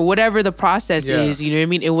them or whatever the process is. You know what I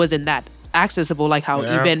mean? It wasn't that accessible like how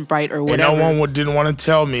Eventbrite or whatever. And no one didn't want to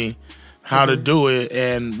tell me how to do it,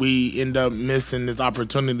 and we end up missing this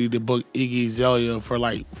opportunity to book Iggy Azalea for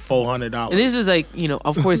like $400. And this was like,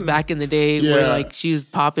 of course, back in the day where like she was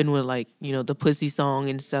popping with like, the Pussy song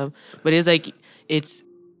and stuff. But it's like, it's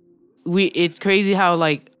crazy how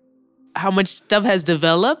like how much stuff has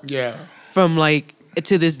developed from like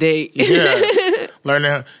to this day.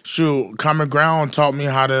 Learning Common Ground taught me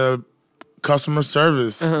how to customer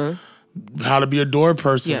service, how to be a door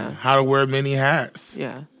person, how to wear many hats,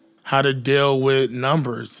 how to deal with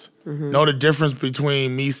numbers. Know the difference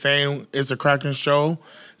between me saying it's a cracking show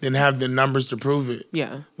than have the numbers to prove it.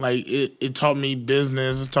 Like it taught me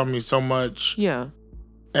business. It taught me so much.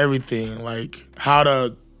 Everything, like how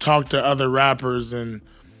to talk to other rappers and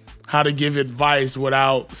how to give advice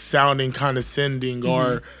without sounding condescending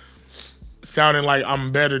or sounding like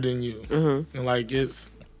I'm better than you. And like I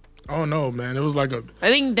don't know, man. It was like I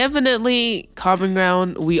think definitely Common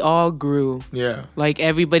Ground, we all grew. Like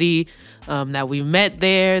everybody that we met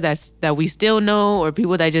there, that we still know, or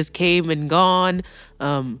people that just came and gone.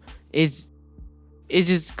 It's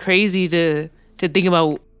just crazy to think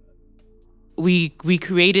about. We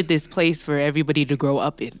created this place for everybody to grow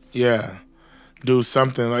up in. Do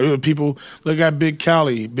something. Like people look at Big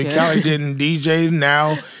Cali. Big Cali didn't DJ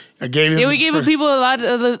now. I gave him we gave people a lot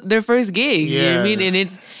of their first gigs. You know what I mean? And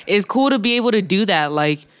it's cool to be able to do that,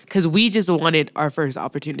 like, because we just wanted our first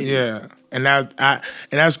opportunity. And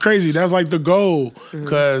that's crazy. That's like the goal,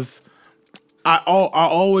 because I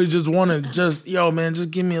always just want to just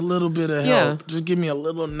give me a little bit of help. Just give me a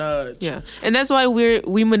little nudge. And that's why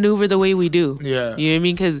we maneuver the way we do. You know what I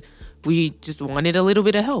mean? Because we just wanted a little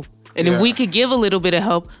bit of help. And if we could give a little bit of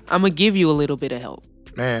help, I'm going to give you a little bit of help.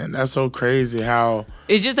 Man, that's so crazy how...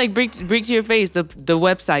 It's just like Brick to Your Face, the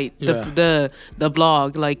website, the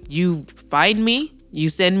blog. Like, you find me, you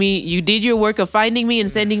send me, you did your work of finding me and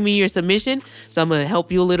sending me your submission. So I'm going to help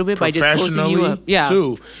you a little bit by just posting you up.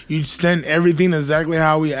 Too. You send everything exactly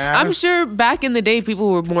how we asked. I'm sure back in the day, people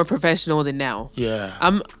were more professional than now.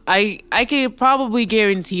 I can probably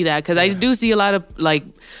guarantee that, because I do see a lot of like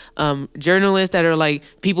journalists that are like,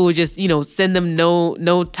 people would just, send them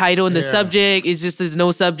no title in the subject. It's just there's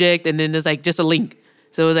no subject, and then there's like just a link.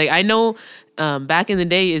 So it was like, I know back in the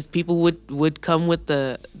day is people would come with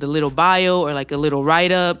the little bio or like a little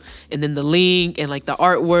write-up and then the link and like the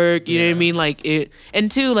artwork, you know what I mean? Like it,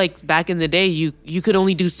 and two, like back in the day, you could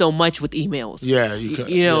only do so much with emails. You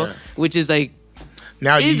could, which is like,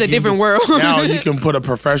 now it's a different world. Now you can put a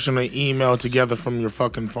professional email together from your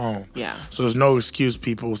fucking phone. So there's no excuse,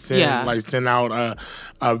 people. Send out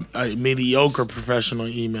a mediocre professional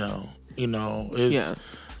email. It's...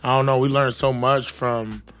 I don't know. We learned so much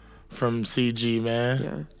from CG,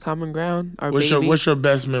 man. Common Ground. What's your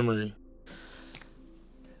best memory?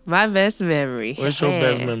 My best memory. What's your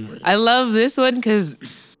best memory? I love this one because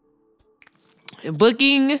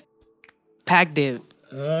booking Pac Div.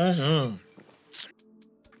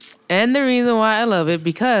 And the reason why I love it,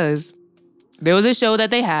 because there was a show that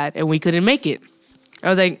they had and we couldn't make it. I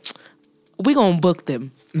was like, we gonna book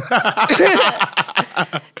them.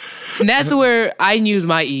 And that's where I use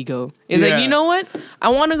my ego. It's like, you know what? I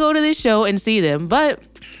want to go to this show and see them, but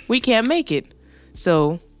we can't make it.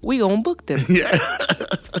 So we gonna book them.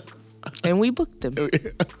 And we booked them.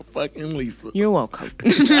 Fucking Lisa. You're welcome.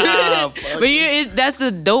 But that's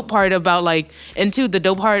the dope part about like, and two, the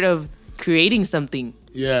dope part of creating something.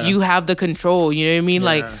 You have the control. You know what I mean?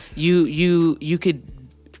 Like you could,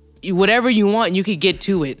 whatever you want, you could get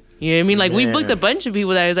to it. You know what I mean? Like we booked a bunch of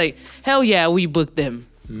people that was like, hell yeah, we booked them.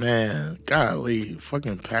 Man, golly,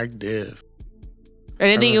 fucking Pac Div.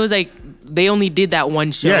 And I think it was like they only did that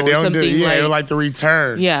one show or something. It was like the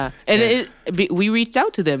return. And we reached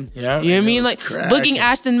out to them. You know what I mean? Like booking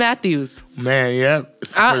Ashton Matthews. Man,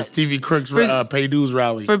 for Stevie Crook's Pay Dues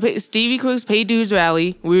rally. For Stevie Crook's Pay Dues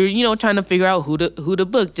rally, we were trying to figure out who to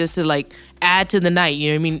book just to like add to the night.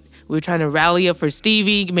 You know what I mean? We were trying to rally up for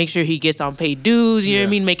Stevie, make sure he gets on Pay Dues. You know what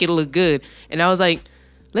I mean? Make it look good. And I was like,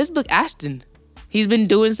 let's book Ashton. He's been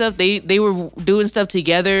doing stuff. They were doing stuff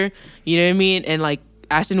together. You know what I mean? And like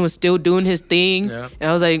Ashton was still doing his thing. And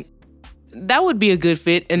I was like, that would be a good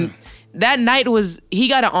fit. And that night he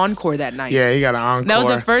got an encore that night. Yeah, he got an encore. That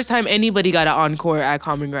was the first time anybody got an encore at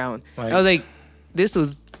Common Ground. I was like, this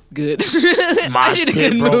was good. Mosh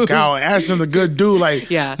pit broke out. Ashton's a good dude. Like,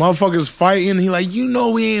 motherfuckers fighting. He like,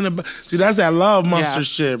 we ain't about. See, that's that Love Monster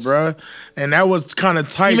shit, bro. And that was kind of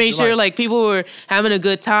tight. He made sure like people were having a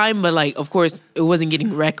good time, but like, of course, it wasn't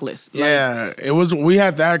getting reckless. Yeah, it was. We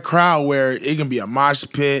had that crowd where it can be a mosh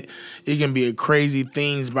pit, it can be a crazy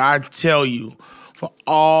things. But I tell you, for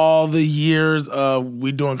all the years of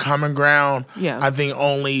we doing Common Ground, I think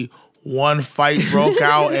only one fight broke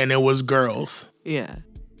out, and it was girls. Yeah.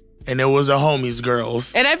 And it was a homies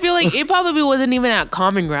girls. And I feel like it probably wasn't even at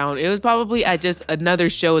Common Ground. It was probably at just another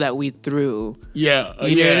show that we threw. Yeah.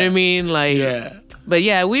 You know what I mean? Like, but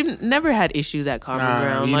yeah, we've never had issues at Common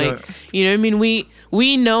Ground. Like, you know what I mean?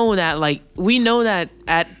 We know that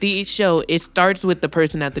at the show, it starts with the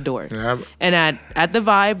person at the door. Yeah. And at the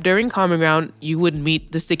Vibe during Common Ground, you would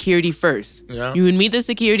meet the security first. Yeah. You would meet the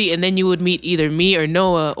security, and then you would meet either me or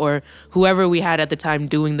Noah or whoever we had at the time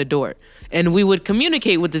doing the door. And we would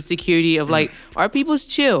communicate with the security of like, our people's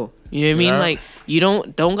chill. You know what I mean? Like, you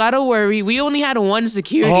don't gotta worry. We only had one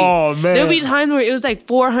security. Oh, man. There'd be times where it was like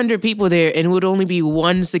 400 people there and it would only be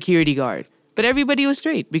one security guard. But everybody was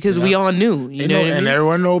straight because we all knew. You know what I mean? And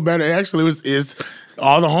everyone know better. Actually, it's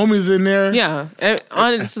all the homies in there. Yeah.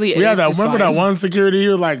 Honestly, we had that. Remember that one security? He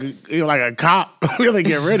was like a cop. We had to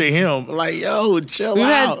get rid of him. Like, yo, chill out. We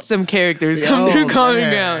had some characters come through Common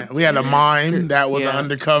Ground. We had a mime that was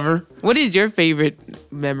undercover. What is your favorite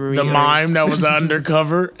memory? The mime that was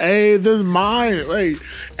undercover. Hey, this mime.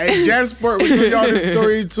 Hey, Jasper, we told y'all this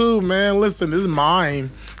story too, man. Listen, this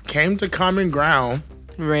mime came to Common Ground.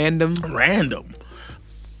 Random.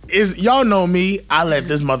 Y'all know me. I let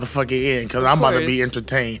this motherfucker in because I'm about to be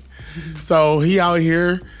entertained. So he out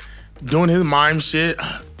here doing his mime shit,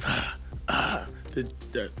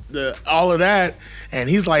 the all of that, and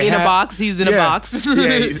he's like in a box. He's in a box.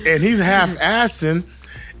 And he's half assing.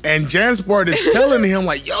 And Jansport is telling him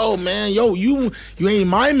like, "Yo, man, you ain't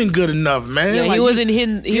miming good enough, man." Yeah, like, he wasn't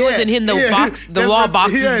hitting the box, the wall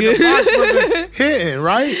boxes good. The box wasn't hitting,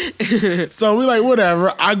 right? So we like,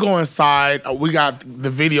 whatever. I go inside. We got the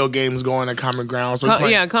video games going at Common Ground. So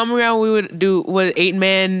Common Ground. We would do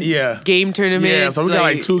 8-man game tournament. Yeah, so we got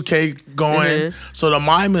like 2K going. So the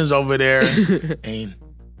mime is over there, and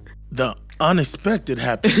the unexpected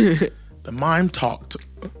happened. The mime talked.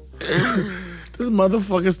 This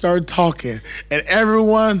motherfucker started talking, and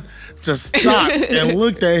everyone just stopped and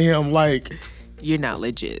looked at him like, "You're not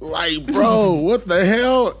legit." Like, bro, what the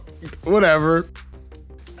hell? Whatever.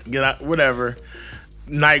 Get out. Whatever.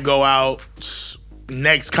 Night go out.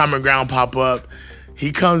 Next Common Ground pop up.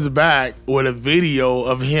 He comes back with a video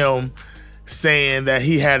of him saying that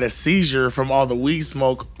he had a seizure from all the weed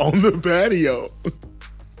smoke on the patio.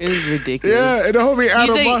 It was ridiculous. Yeah, and the homie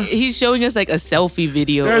Adam, he's showing us like a selfie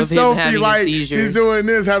video of him having a seizure. He's doing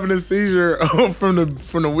this, having a seizure from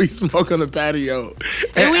the weed smoke on the patio.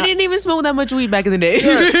 And we didn't even smoke that much weed back in the day.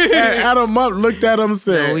 And Adam Up looked at him and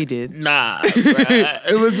said, "No, we did. Nah."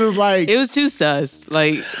 It was just like, it was too sus.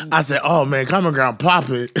 Like, I said, "Oh man, Common Ground, pop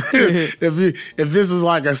it." if this is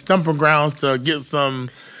like a stumping grounds to get some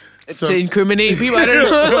to incriminate people, I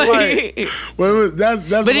don't know. That's.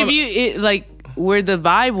 But if where the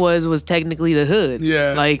vibe was technically the hood.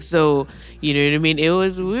 Yeah. Like, so, you know what I mean?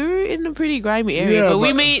 We were in a pretty grimy area, but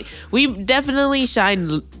we definitely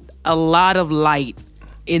shined a lot of light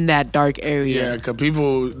in that dark area. Yeah, because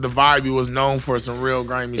the vibe was known for some real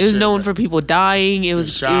grimy shit. It was known for people dying. It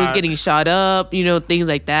was getting shot up, things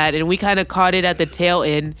like that. And we kind of caught it at the tail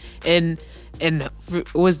end and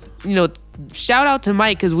was, shout out to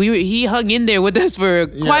Mike because he hung in there with us for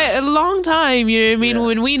quite a long time. You know what I mean?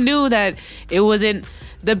 When we knew that it wasn't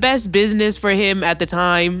the best business for him at the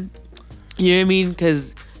time. You know what I mean?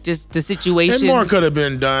 Because just the situation. And more could have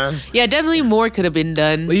been done. Yeah, definitely more could have been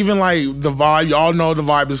done. Even like the vibe, y'all know the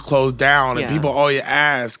vibe is closed down, and people always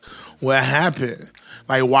ask what happened.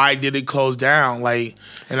 Like, why did it close down? Like,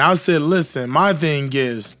 and I said, listen, my thing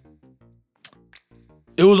is,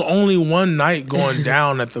 it was only one night going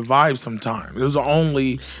down at the Vibe sometimes. It was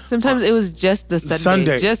only... Sometimes it was just the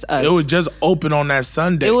Sunday. Just us. It was just open on that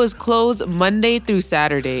Sunday. It was closed Monday through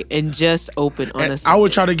Saturday and just open on a Sunday. I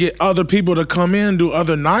would try to get other people to come in and do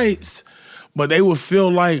other nights, but they would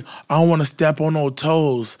feel like, I don't want to step on no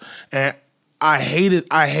toes. And I hated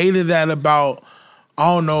that about,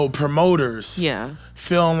 I don't know, promoters. Yeah.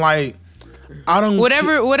 Feeling like, I don't...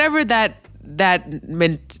 Whatever that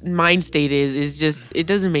mind state is just, it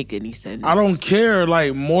doesn't make any sense. I don't care.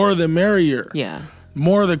 Like, more the merrier. Yeah.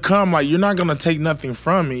 More to come. Like, you're not gonna take nothing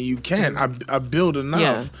from me. You can't. I build enough.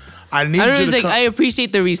 Yeah. I need I don't know. you It's to like come. I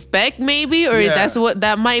appreciate the respect, maybe, or Yeah.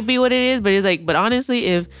 that might be what it is. But it's like, but honestly,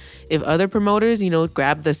 if other promoters,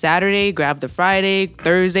 grab the Saturday, grab the Friday,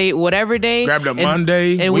 Thursday, whatever day, Grab the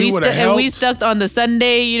Monday, and we would've and we helped. stuck on the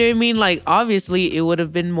Sunday. You know what I mean? Like obviously, it would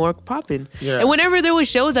have been more popping. Yeah. And whenever there was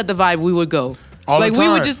shows at the Vibe, we would go. All the Like we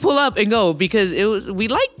would time. just pull up and go because we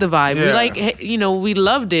liked the vibe. We Yeah. we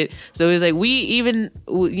loved it. So it was like we even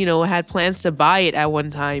had plans to buy it at one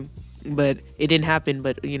time, but it didn't happen.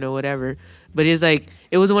 But whatever. But it's like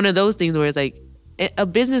it was one of those things where it's like a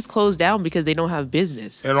business closed down because they don't have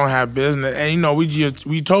business. They don't have business, and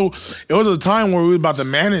we told it was a time where we were about to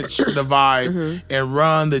manage the vibe and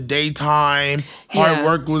run the daytime. Hard Yeah.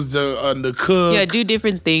 work was the cook. Yeah, do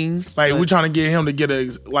different things. Like but- we're trying to get him to get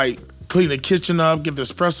clean the kitchen up, get the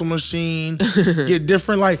espresso machine, get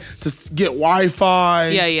different to get Wi-Fi.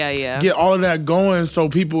 Yeah. Get all of that going so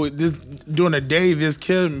people during the day this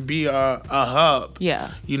can be a hub.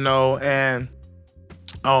 Yeah. And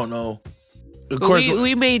I don't know. Of But course,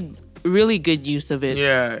 we made really good use of it.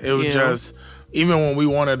 yeah, it was just even when we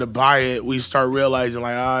wanted to buy it, we start realizing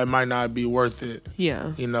it might not be worth it.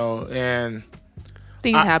 Yeah. And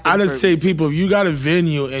Things happen. I for just a say, reason. people, if you got a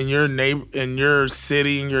venue in your in your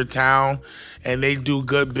city, in your town, and they do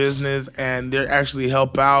good business and they actually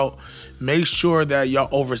help out, make sure that y'all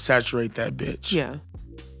oversaturate that bitch. Yeah.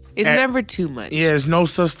 It's And- never too much. Yeah, there's no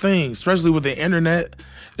such thing, especially with the internet.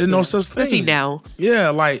 There's no such thing. Especially now.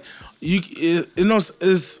 Yeah,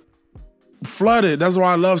 it's flooded. That's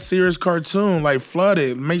why I love Serious Cartoon.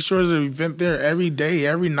 Flooded. Make sure there's an event there every day,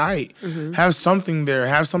 every night. Have something there.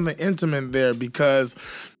 Have something intimate there because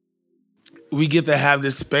we get to have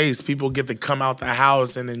this space. People get to come out the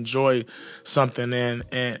house and enjoy something and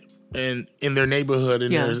in their neighborhood,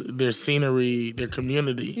 in Yeah. their scenery, their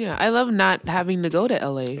community. Yeah, I love not having to go to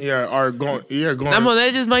LA. Yeah, or going.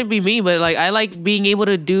 That just might be me, but I like being able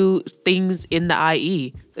to do things in the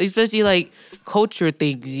IE, especially culture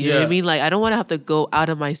things. You know what I Yeah. mean? I don't want to have to go out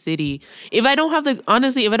of my city. If I don't have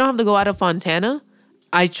to go out of Fontana,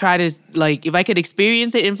 I try to if I could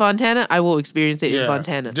experience it in Fontana, I will experience it in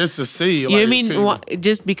Fontana. Just to see. You know what I mean?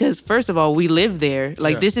 Just because, first of all, we live there.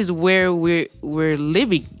 This is where we're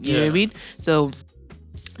living. You know what I Yeah. mean? So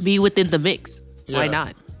be within the mix. Why Yeah.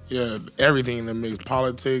 not? Yeah, everything in the mix,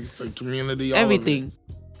 politics, the community, all Everything.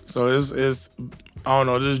 Of it. So it's I don't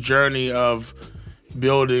know, this journey of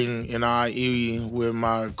building an IE with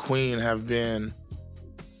my queen have been,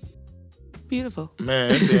 Beautiful.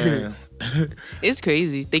 man, it's been, It's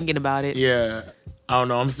crazy thinking about it. yeah. I don't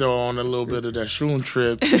know, I'm still on a little bit of that shroom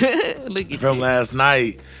trip Look at from you. last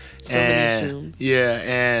night. So many shrooms. Yeah,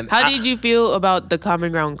 and How did you feel about the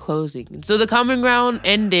Common Ground closing? So the Common Ground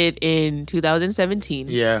ended in 2017.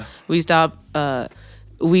 Yeah. We stopped.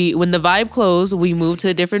 When the Vibe closed, we moved to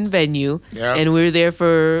a different venue, Yeah. and we were there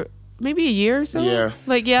for maybe a year or so.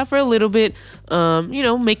 Yeah. For a little bit.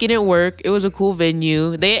 Making it work. It was a cool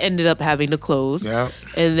venue. They ended up having to close. Yeah.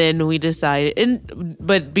 And then we decided,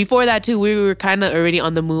 but before that too, we were kind of already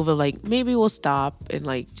on the move of maybe we'll stop and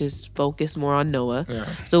just focus more on Noah. Yeah.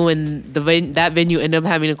 So when that venue ended up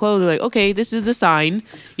having to close, we're like, okay, this is the sign.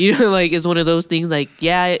 It's one of those things.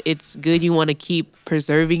 It's good. You want to keep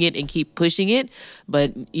preserving it and keep pushing it,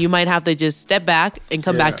 but you might have to just step back and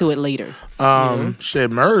come back to it later. Shit,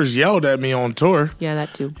 Murs yelled at me on tour. Yeah,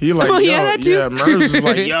 that too. He Oh, yeah, that too. Murs was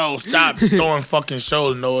like, yo, stop throwing fucking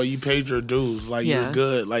shows, Noah. You paid your dues. Yeah. You're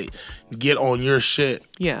good. Get on your shit.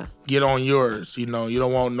 Yeah. Get on yours. You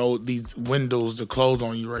don't want these windows to close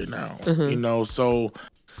on you right now. So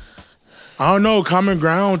I don't know. Common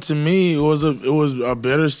Ground to me, it was a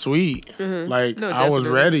bittersweet. No, I was definitely.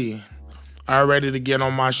 ready. I was ready to get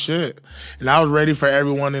on my shit, and I was ready for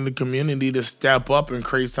everyone in the community to step up and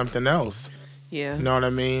create something else. Yeah. You know what I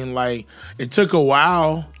mean? It took a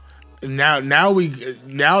while. Now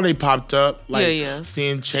they popped up.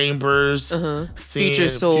 Seeing Chambers, seeing Future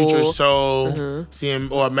Soul. seeing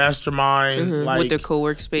Mastermind, with their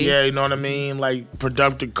co-work space. yeah, you know what I mean?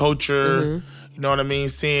 Productive culture. You know what I mean?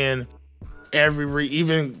 Seeing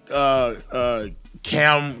even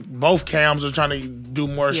Cam, both Cams are trying to do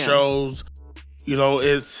more shows.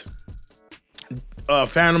 It's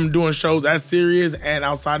Phantom doing shows that's serious and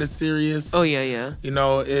outside of serious. Oh yeah.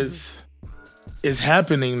 It's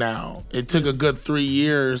happening now. It took a good 3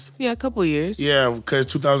 years. Yeah, a couple years. Yeah, because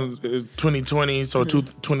 2020, so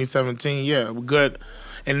 2017, yeah, we're good.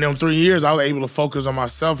 And in them 3 years, I was able to focus on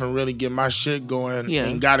myself and really get my shit going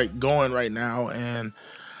and got it going right now. And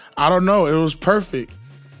I don't know, it was perfect.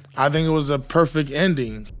 I think it was a perfect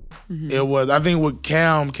ending. It was. I think what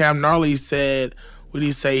Cam Gnarly said, what did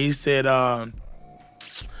he say? He said,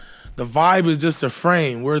 The vibe is just a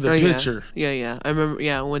frame. We're the picture. Yeah. I remember.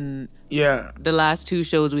 Yeah, when. Yeah. The last 2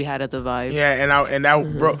 shows we had at the Vibe. Yeah,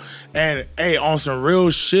 bro, and hey, on some real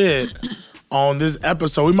shit, on this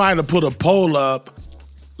episode, we might have put a poll up.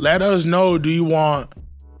 Let us know, do you want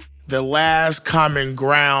the Last Common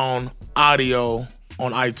Ground audio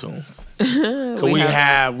on iTunes? we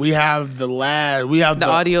have the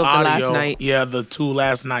audio of the last night. Yeah, the 2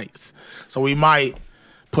 last nights. So we might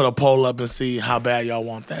put a poll up and see how bad y'all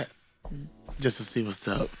want that, just to see what's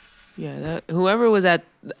up. Yeah, whoever was at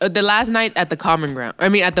the last night at the Common Ground. I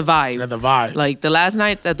mean, at the Vibe. At the Vibe. Like, the last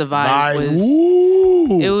nights at the Vibe was...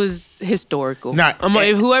 Ooh. It was historical.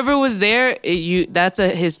 If whoever was there, that's a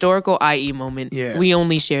historical IE moment. Yeah. We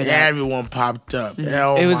only share that. Everyone popped up.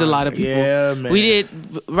 Mm-hmm. It was a lot of people. Yeah, man. We did,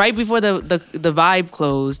 right before the Vibe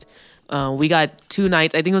closed, we got 2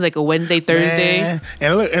 nights. I think it was like a Wednesday, Thursday. Man.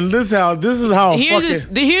 And look, and this is how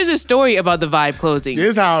here's a story about the Vibe closing. This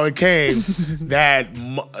is how it came. that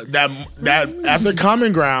after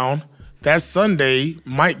Common Ground, that Sunday,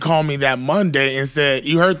 Mike called me that Monday and said,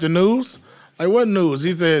 "You heard the news?" Like, what news?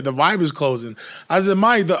 He said, "The Vibe is closing." I said,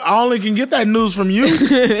 "Mike, I only can get that news from you."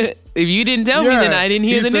 If you didn't tell me, then I didn't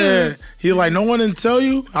hear the news. He like, "No one didn't tell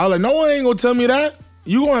you?" I was like, "No one ain't gonna tell me that.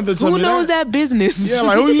 You gonna have to tell me that." Who knows that business? Yeah,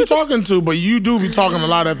 like, who you talking to? But you do be talking a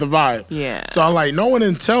lot at the Vibe. Yeah. So I'm like, no one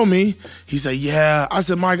didn't tell me. He said, "Yeah." I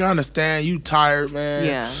said, "Mike, I understand. You tired, man."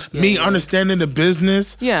 Yeah. Understanding the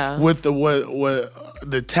business. Yeah. With the what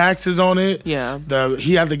the taxes on it. Yeah.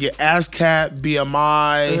 He had to get ASCAP,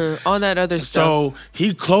 BMI. All that other stuff. So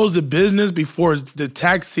he closed the business before the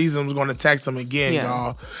tax season was going to tax him again,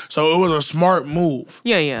 y'all. So it was a smart move.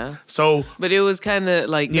 Yeah. So, but it was kind of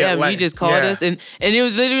like, he just called us, and it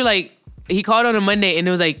was literally like he called on a Monday, and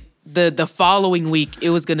it was like the following week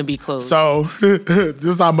it was gonna be closed. So this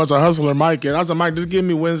is how much a hustler Mike is. I said, "Mike, just give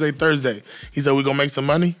me Wednesday, Thursday." He said, "We gonna make some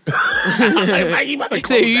money." I'm like, "Mike, you about to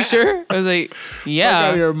close Are you down." sure? I was like, "Yeah." Fuck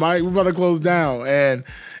out here, Mike. We about to close down, and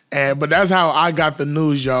but that's how I got the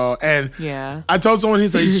news, y'all. And I told someone, he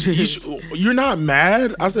said, "You're not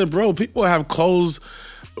mad?" I said, "Bro, people have closed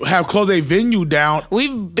a venue down.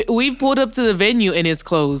 We've pulled up to the venue and it's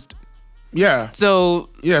closed." Yeah. So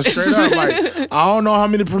straight up, like, I don't know how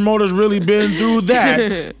many promoters really been through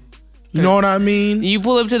that. You know what I mean? You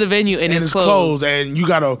pull up to the venue and it's closed, and you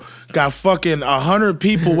got fucking 100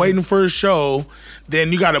 people waiting for a show.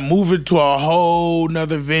 Then you gotta move it to a whole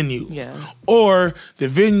nother venue. Yeah. Or the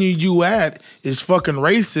venue you at is fucking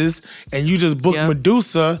racist, and you just booked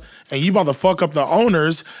Medusa, and you about to fuck up the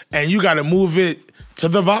owners, and you gotta move it to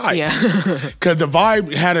the Vibe. Yeah. Because the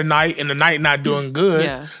Vibe had a night and the night not doing good.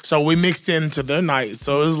 Yeah. So we mixed into their night.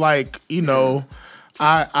 So it's like,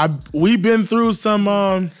 we've been through some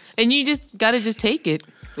and you just gotta just take it.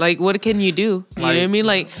 Like, what can you do? You know what I mean?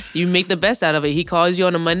 Like, you make the best out of it. He calls you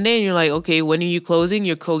on a Monday and you're like, okay, when are you closing?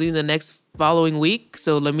 You're closing the next following week.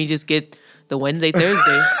 So let me just get the Wednesday,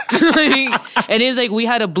 Thursday. And it's like we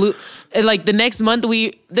had like the next month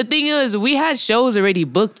the thing is we had shows already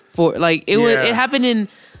booked for, like, it happened in,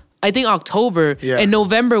 I think, October. Yeah. In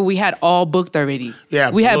November we had all booked already.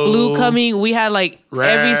 Yeah. We had Blue coming. We had like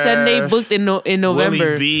every Sunday booked in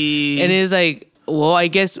November. And it's like, well, I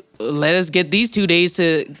guess let us get these 2 days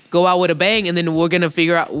to go out with a bang, and then we're gonna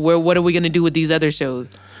figure out what are we gonna do with these other shows.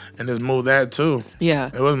 And just move that too. Yeah.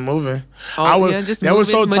 It wasn't moving. Just moving,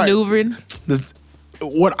 so maneuvering.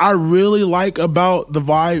 What I really like about the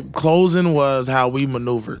Vibe closing was how we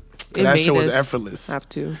maneuvered. That shit was effortless. Have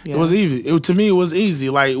to. Yeah. It was easy. To me, it was easy.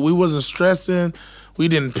 Like, we wasn't stressing. We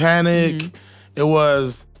didn't panic. Mm-hmm. It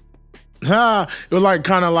was like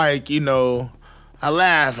kind of like, I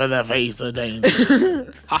laugh at the face of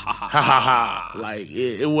danger. Ha ha ha ha ha. Like,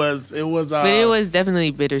 it was. But it was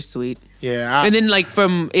definitely bittersweet. Yeah. And then, like,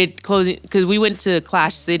 from it closing, because we went to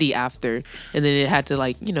Clash City after, and then it had to,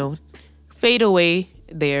 like, fade away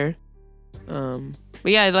there.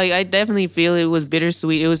 But yeah, like, I definitely feel it was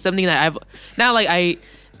bittersweet. It was something that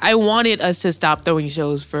I wanted us to stop throwing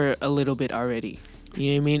shows for a little bit already.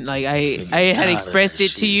 You know what I mean? Like, I had expressed it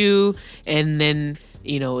to you, and then,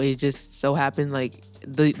 it just so happened, like,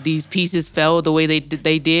 these pieces fell the way they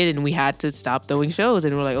did, and we had to stop throwing shows,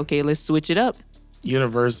 and we're like, okay, let's switch it up. The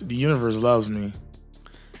universe loves me.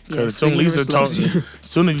 Because soon Lisa told me.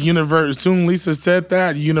 Soon Lisa said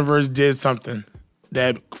that, the universe did something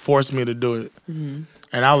that forced me to do it. Mm-hmm.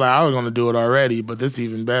 And I was gonna do it already, but this is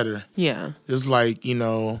even better. Yeah. It's like,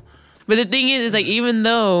 But the thing is like, even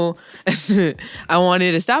though I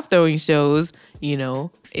wanted to stop throwing shows,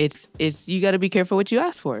 it's you got to be careful what you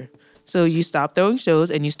ask for. So you stop throwing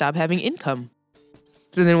shows and you stop having income.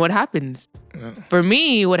 So then what happens? Yeah. For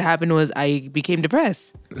me, what happened was I became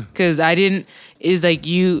depressed because I didn't. Is like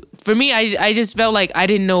you. For me, I just felt like I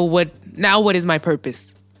didn't know what is my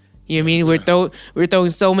purpose. You know what I mean? We're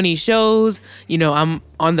throwing so many shows. I'm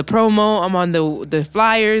on the promo. I'm on the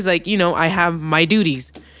flyers. Like I have my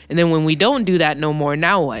duties. And then when we don't do that no more,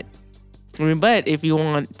 now what? I mean, but if you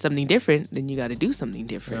want something different, then you got to do something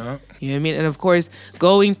different. Yeah. You know what I mean? And of course,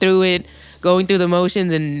 going through the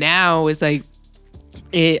motions, and now it's like,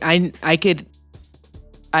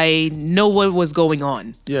 I know what was going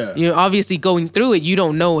on. Yeah. Obviously going through it, you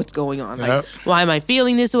don't know what's going on. Yep. Like, why am I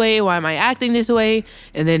feeling this way? Why am I acting this way?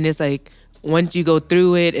 And then it's like, once you go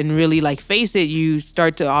through it and really like face it, you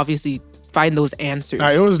start to obviously find those answers.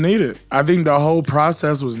 It was needed. I think the whole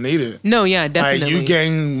process was needed. No, yeah, definitely. You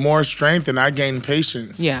gain more strength and I gain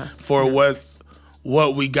patience. Yeah. For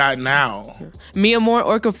what we got now. Mi Amor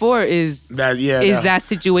Orca 4 is that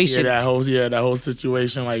situation. That whole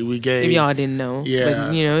situation. Like we gave. If y'all didn't know. Yeah.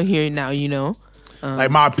 But here now you know.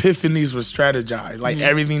 Like my epiphanies were strategized. Like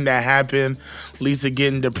everything that happened, Lisa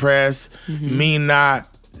getting depressed, me not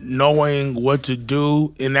knowing what to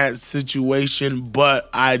do in that situation, but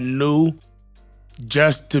I knew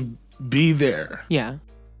just to be there. Yeah.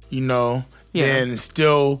 And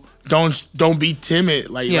still don't be timid.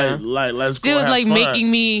 Like let's still go have like fun. making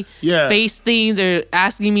me face things or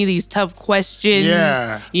asking me these tough questions.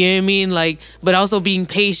 Yeah. You know what I mean? Like, but also being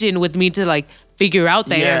patient with me to like figure out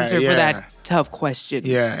the answer for that tough question.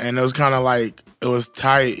 Yeah, and it was kind of like, it was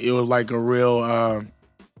tight. It was like a real,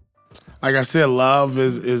 like I said, love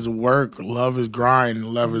is work, love is grind,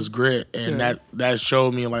 love is grit. And that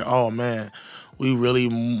showed me like, oh man, we really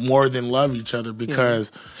more than love each other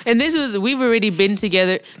because... And we've already been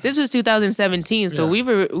together. This was 2017, so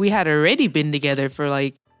we had already been together for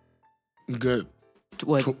like... Good.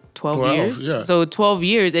 What, 12 years? Yeah. So 12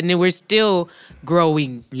 years, and then we're still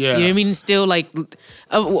growing. Yeah. You know what I mean? Still like...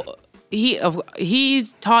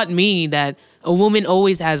 He's taught me that a woman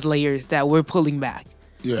always has layers that we're pulling back.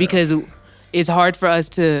 Yeah. Because it's hard for us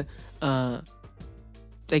to, I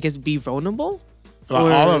guess, be vulnerable.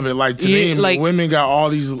 Like all of it. Like to me, like, women got all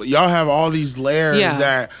these. Y'all have all these layers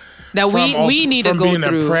that we need to go through.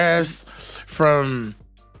 From being oppressed, from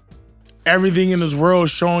everything in this world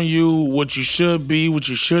showing you what you should be, what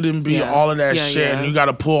you shouldn't be, all of that shit, and you got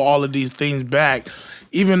to pull all of these things back.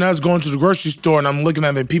 Even us going to the grocery store and I'm looking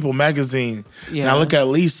at the People magazine, and I look at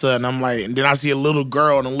Lisa and I'm like, and then I see a little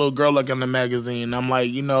girl and a little girl looking at the magazine, and I'm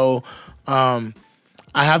like,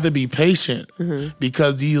 I have to be patient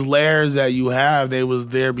because these layers that you have, they was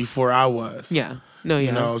there before I was. Yeah. No,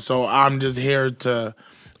 yeah. So I'm just here to,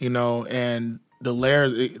 and the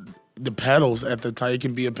layers, the petals at the time, it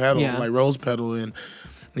can be a petal, like rose petal. And,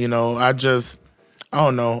 I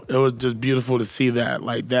don't know. It was just beautiful to see that,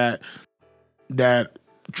 like that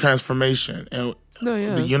transformation. And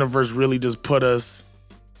the universe really just put us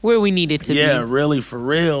where we needed to be. Yeah, really, for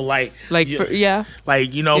real. Like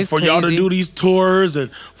it's for y'all to do these tours and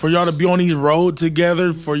for y'all to be on these roads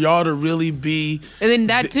together, for y'all to really be. And then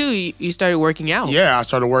that too, you started working out. Yeah, I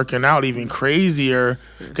started working out even crazier.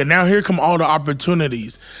 Cause now here come all the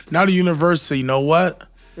opportunities. Now the universe say, you know what?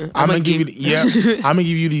 I'm gonna give you I'm gonna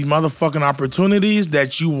give you these motherfucking opportunities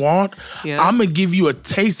that you want. Yeah. I'm gonna give you a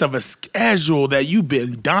taste of a schedule that you've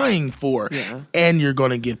been dying for. Yeah. And you're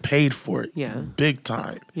gonna get paid for it. Yeah. Big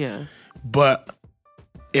time. Yeah. But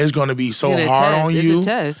it's gonna be so hard on you. It's a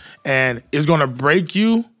test. And it's gonna break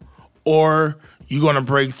you or you're gonna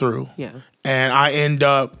break through. Yeah. And I end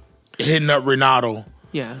up hitting up Renato.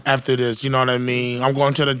 Yeah. After this, you know what I mean? I'm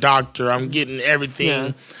going to the doctor. I'm getting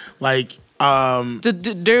everything like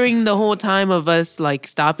during the whole time of us like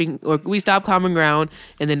stopping, or we stopped Common Ground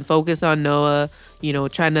and then focus on Noah,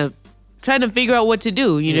 trying to figure out what to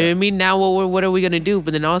do. You know what I mean? Now what are we gonna do?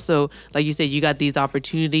 But then also, like you said, you got these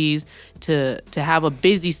opportunities to have a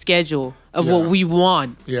busy schedule of what we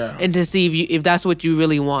want, and to see if that's what you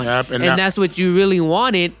really want, and that's what you really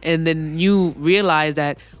wanted, and then you realize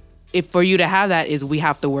that. If for you to have that is we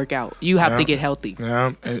have to work out. You have to get healthy.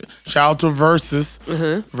 Yeah. And shout out to Versus.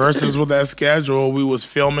 Versus with that schedule. We was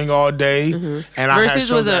filming all day. And Versus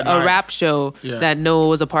was a rap show that Noah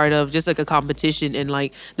was a part of, just like a competition. And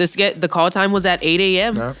like the call time was at 8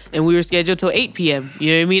 a.m. And we were scheduled till 8 p.m.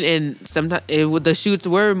 You know what I mean? And sometimes the shoots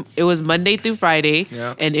it was Monday through Friday.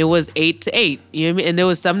 And it was 8 to 8. You know what I mean? And there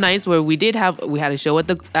was some nights where we had a show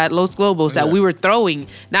at Los Globos that we were throwing.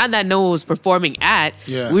 Not that Noah was performing at.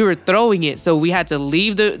 We were throwing it, so we had to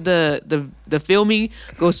leave the filming,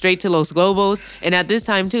 go straight to Los Globos, and at this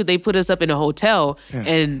time too, they put us up in a hotel,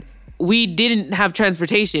 and we didn't have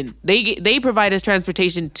transportation. They provide us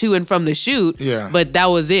transportation to and from the shoot, but that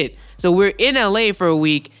was it. So we're in LA for a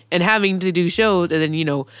week and having to do shows, and then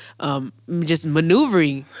just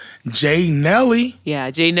maneuvering. Jay Nelly. Yeah,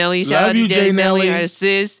 Jay Nelly. Shout out to Jay Nelly, our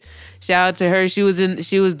sis. Shout out to her. She was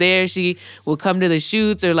there. She would come to the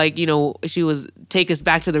shoots, or she was take us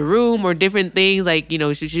back to the room, or different things.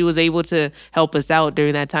 She was able to help us out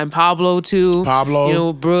during that time. Pablo too.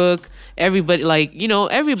 Brooke. Everybody,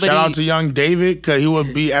 everybody. Shout out to young David, because he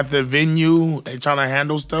would be at the venue and trying to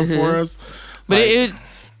handle stuff for us. But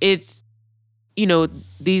it's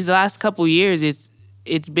these last couple years,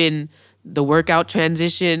 it's been the workout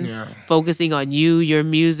transition, focusing on your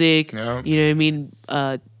music. Yeah. You know what I mean?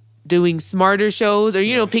 Doing smarter shows,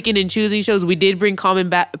 or picking and choosing shows. We did bring Common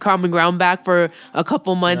Ground back for a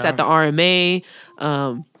couple months at the RMA.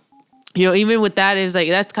 Even with that, it's like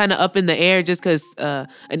that's kind of up in the air, just because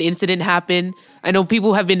an incident happened. I know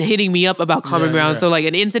people have been hitting me up about Common Ground. So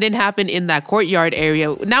an incident happened in that courtyard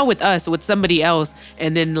area. Now with us, with somebody else,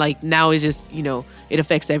 and then now it's just it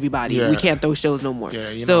affects everybody. Yeah. We can't throw shows no more.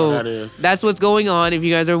 Yeah, so that is. That's what's going on. If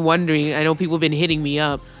you guys are wondering, I know people have been hitting me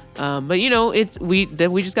up. But we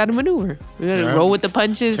just got to maneuver. We got to roll with the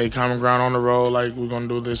punches. Take Common Ground on the road like we're gonna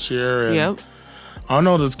do this year. And I don't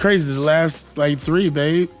know. That's crazy. The last 3,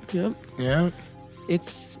 babe. Yep. Yeah.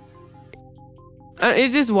 It's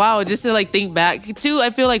just wild just to think back too.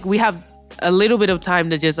 I feel like we have a little bit of time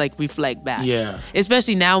to just reflect back. Yeah.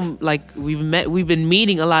 Especially now, we've been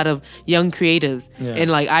meeting a lot of young creatives,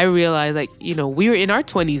 and I realized we were in our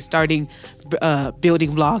 20s starting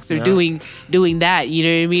building blocks or doing that. You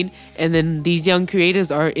know what I mean? And then these young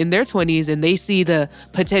creatives are in their 20s and they see the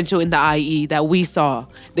potential in the IE that we saw.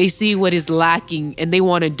 They see what is lacking and they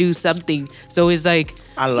want to do something. So it's I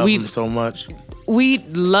love them so much. We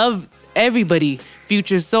love everybody.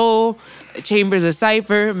 Future Soul, Chambers of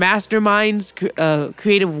Cypher, Masterminds,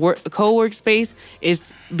 creative co-workspace.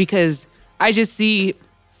 It's because I just see,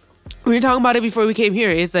 we were talking about it before we came here.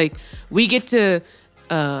 It's we get to,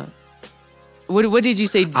 what did you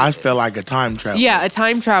say? I feel like a time traveler. Yeah, a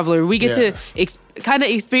time traveler. We get to kind of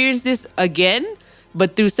experience this again,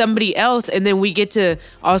 but through somebody else. And then we get to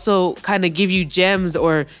also kind of give you gems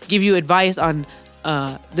or give you advice on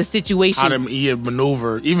the situation, how to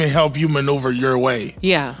maneuver, even help you maneuver your way.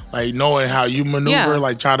 Yeah, knowing how you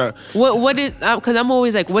maneuver, try to what is, because I'm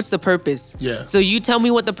always what's the purpose? Yeah. So you tell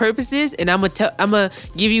me what the purpose is, and I'm gonna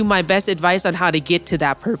give you my best advice on how to get to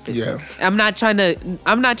that purpose. Yeah. I'm not trying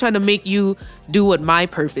to make you do what my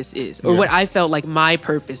purpose is or what I felt like my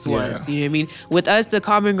purpose was. You know what I mean? With us, the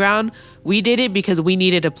Common Ground, we did it because we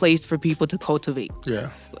needed a place for people to cultivate.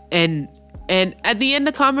 Yeah. And at the end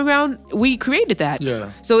of Common Ground, we created that.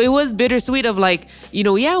 Yeah. So it was bittersweet of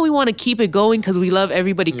we want to keep it going because we love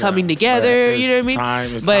everybody coming together. You know what I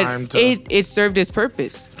mean? But it served its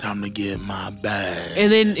purpose. It's time to get my bag.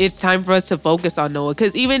 And then it's time for us to focus on Noah.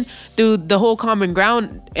 Because even through the whole Common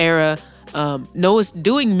Ground era, Noah's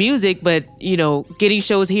doing music, but getting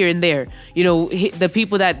shows here and there. The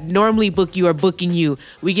people that normally book you are booking you.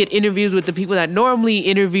 We get interviews with the people that normally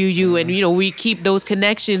interview you, and we keep those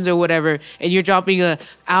connections or whatever. And you're dropping a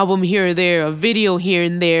album here or there, a video here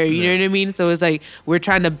and there. You know what I mean? So it's we're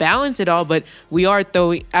trying to balance it all, but we are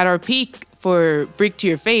throwing at our peak for Brick to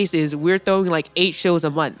Your Face is we're throwing 8 shows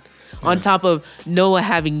a month on top of Noah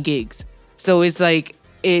having gigs. So it's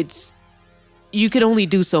it's. You can only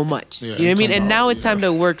do so much. You know what I mean? And now it's time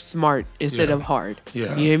to work smart instead of hard.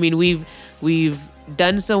 Yeah. You know what I mean? We've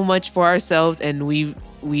done so much for ourselves, and we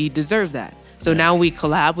deserve that. So now we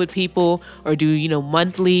collab with people or do,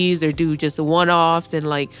 monthlies or do just one-offs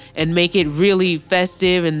and make it really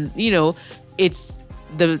festive, and it's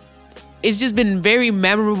just been very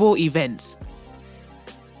memorable events.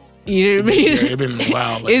 You know what I mean? Yeah, it's been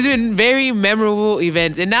wild. It's been very memorable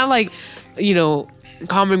events. And not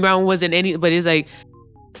Common Ground wasn't any, but it's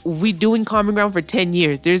we doing Common Ground for 10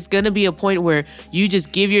 years. There's gonna be a point where you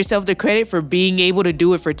just give yourself the credit for being able to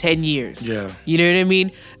do it for 10 years. Yeah. You know what I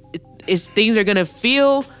mean? Things are gonna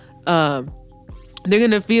feel, they're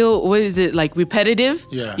gonna feel, repetitive?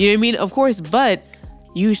 Yeah. You know what I mean? Of course, but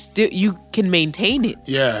you can maintain it.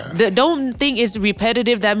 Yeah. Don't think it's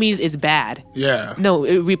repetitive. That means it's bad. Yeah. No,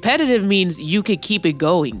 repetitive means you could keep it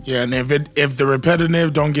going. Yeah, and if the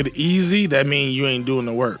repetitive don't get easy, that means you ain't doing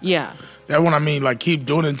the work. Yeah. That's what I mean. Keep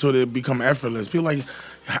doing it until it become effortless. People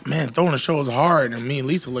man, throwing a show is hard, and me and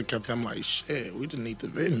Lisa look at them shit. We just need the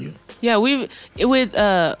venue. Yeah, with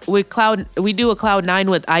Cloud, we do a Cloud9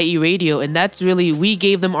 with IE Radio, and that's really, we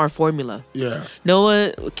gave them our formula. Yeah.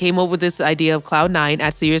 Noah came up with this idea of Cloud9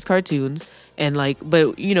 at Serious Cartoons, And like,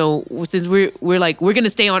 but you know, since we're like, we're gonna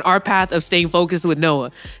stay on our path of staying focused with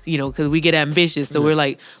Noah, you know, because we get ambitious. So we're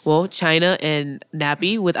like, well, China and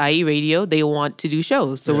Nappy with IE Radio, they want to do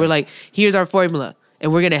shows. So we're like, here's our formula,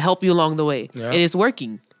 and we're gonna help you along the way, and it's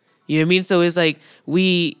working. You know what I mean? So it's like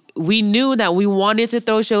we knew that we wanted to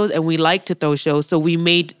throw shows and we like to throw shows, so we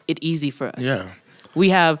made it easy for us. Yeah. We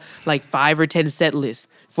have like 5 or 10 set lists.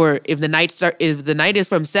 For if the night is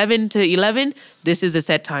from 7 to 11, this is the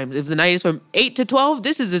set times. If the night is from 8 to 12,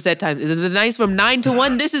 this is the set time. If the night is from 9 to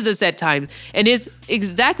 1, this is the set time. And it's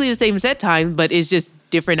exactly the same set time, but it's just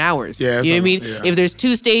different hours. Yeah, you know what I mean? Yeah. If there's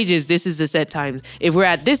 2 stages, this is the set time. If we're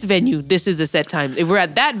at this venue, this is the set time. If we're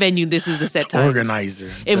at that venue, this is the set time.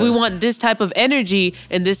 Organizer. If we want this type of energy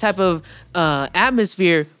and this type of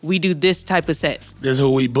atmosphere, we do this type of set. This is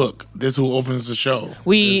who we book. This is who opens the show.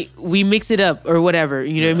 We mix it up or whatever.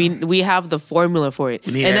 You know what I mean? We have the formula for it.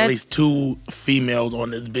 We need at least 2 females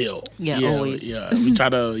on this bill. Yeah, always. Yeah, we try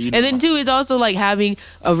to. You know. And then too, it's also like having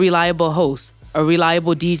a reliable host, a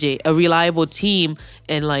reliable DJ, a reliable team,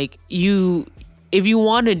 and like if you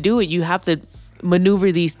want to do it, you have to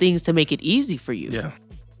maneuver these things to make it easy for you. Yeah.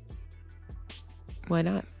 Why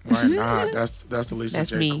not? Why not? That's Alicia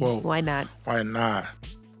That's J me. quote. Why not? Why not?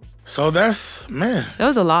 So that's That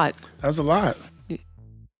was a lot. That's a lot.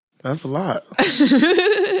 That's a lot.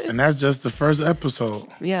 And that's just the first episode.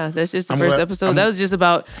 Yeah, that's just the first episode. That was just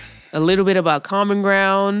about a little bit about Common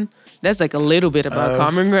Ground. That's like a little bit about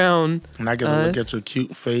Common Ground. And I get to look at your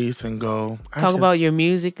cute face and go... Talk about your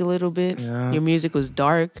music a little bit. Yeah. Your music was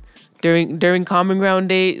dark. During Common Ground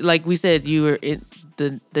Day, like we said, you were in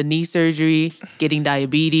the knee surgery, getting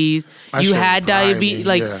diabetes. You had diabetes.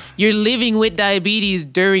 You're living with diabetes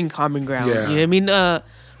during Common Ground. Yeah. You know what I mean?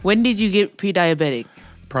 When did you get pre-diabetic?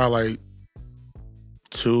 Probably like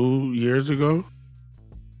 2 years ago.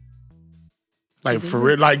 Like for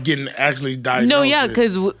real, like getting actually diagnosed. No, yeah,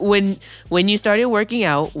 because when you started working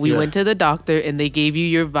out, we went to the doctor and they gave you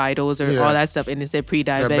your vitals or all that stuff, and it said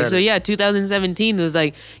pre-diabetic. So yeah, 2017 was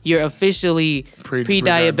like you're officially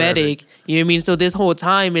pre-diabetic. You know what I mean? So this whole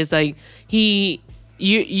time is like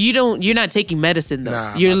you're not taking medicine though.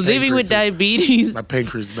 Nah, you're living with diabetes. My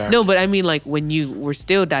pancreas back. No, but I mean like when you were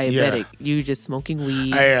still diabetic, you were just smoking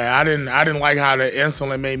weed. I didn't like how the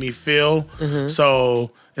insulin made me feel. So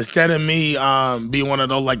instead of me being one of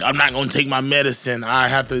those like I'm not gonna take my medicine, I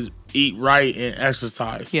have to eat right and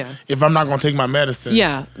exercise. Yeah. If I'm not gonna take my medicine,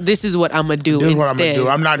 this is what I'm gonna do. This is instead. what I'm gonna do.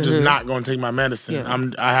 I'm not just not gonna take my medicine.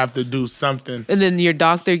 Yeah. I have to do something. And then your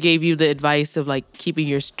doctor gave you the advice of like keeping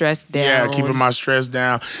your stress down. Yeah, keeping my stress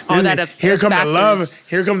down. All that here come factors. the love.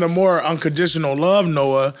 Here come the more unconditional love,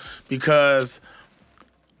 Noah, because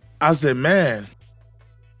I said, man,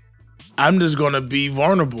 I'm just gonna be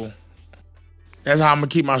vulnerable. That's how I'm gonna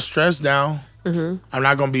keep my stress down. I'm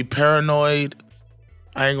not gonna be paranoid.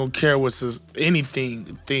 I ain't gonna care what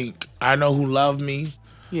anything think. I know who love me.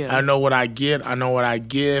 Yeah. I know what I get. I know what I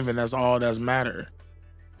give, and that's all that's matter.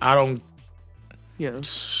 I don't. Yeah.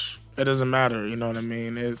 It doesn't matter. You know what I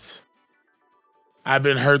mean? I've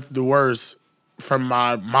been hurt the worst from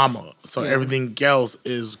my mama, so everything else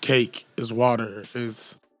is cake, is water,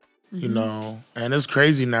 is you know, and it's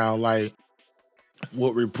crazy now. Like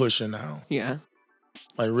what we're pushing now. Yeah.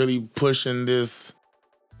 Like really pushing this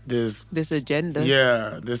agenda.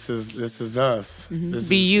 Yeah, this is us.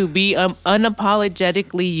 Be you. Be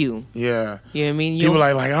unapologetically you. Yeah. You know what I mean? People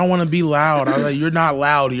like I don't want to be loud. I was like, you're not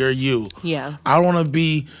loud. You're you. Yeah. I want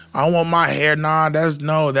my hair.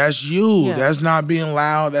 That's you. Yeah. That's not being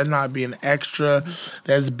loud. That's not being extra.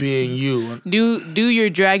 That's being you. Do your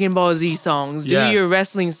Dragon Ball Z songs. Do your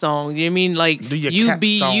wrestling songs. You know what I mean? Like Do your you cat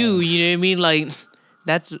be songs. you. You know what I mean? Like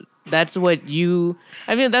that's what you.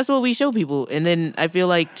 I mean, that's what we show people. And then I feel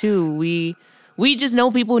like too, we just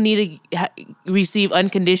know people need to receive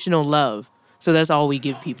unconditional love. So that's all we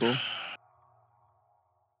give people.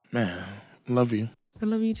 Man, love you. I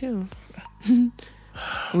love you too.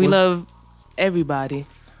 We love everybody.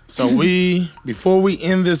 So before we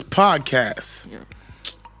end this podcast,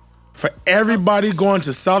 for everybody going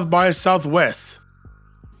to South by Southwest.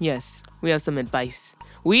 Yes, we have some advice.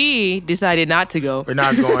 We decided not to go. We're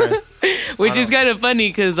not going. Which is kind of funny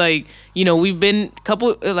because, like, you know, we've been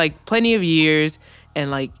plenty of years,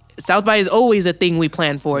 and like South by is always a thing we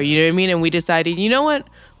plan for. You know what I mean? And we decided, you know what?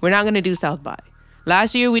 We're not gonna do South by.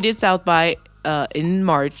 Last year we did South by in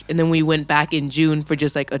March, and then we went back in June for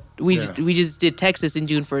just like we just did Texas in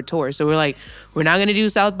June for a tour. So we're like, we're not gonna do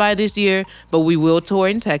South by this year, but we will tour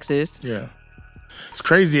in Texas. Yeah. It's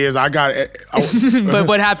crazy is but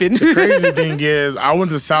what happened? The crazy thing is I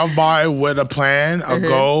went to South by with a plan, a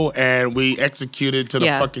goal, and we executed to the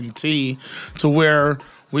fucking T to where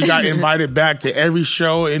We got invited back to every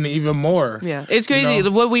show and even more. Yeah, it's crazy. You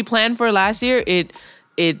know? What we planned for last year, it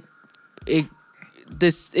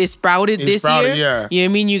sprouted this year. Yeah. You know what I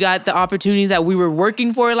mean? You got the opportunities that we were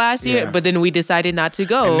working for last year, but then we decided not to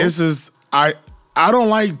go. And this is I don't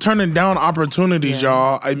like turning down opportunities,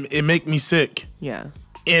 y'all. It make me sick. Yeah.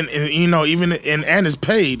 And you know, even and it's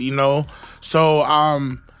paid, you know. So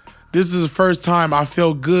this is the first time I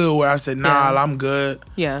feel good where I said, nah, I'm good.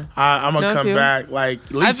 Yeah. I'm going to come back. Like,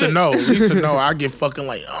 Lisa know. I get fucking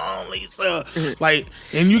like, oh, Lisa. Like,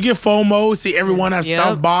 and you get FOMO, see everyone at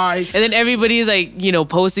South by. And then everybody's like, you know,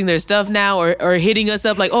 posting their stuff now or hitting us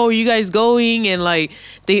up like, oh, you guys going? And like,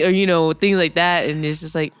 they, or, you know, things like that. And it's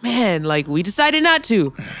just like, man, like, we decided not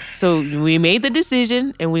to. So we made the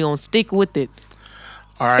decision and we going to stick with it.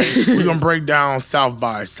 All right. We're going to break down South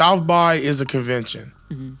by. South by is a convention.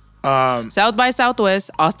 Mm-hmm. South by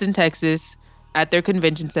Southwest, Austin, Texas, at their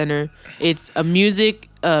convention center. It's a music,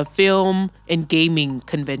 film, and gaming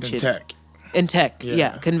convention. And tech,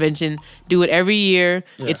 convention. Do it every year.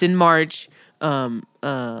 Yeah. It's in March. And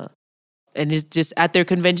it's just at their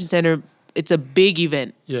convention center. It's a big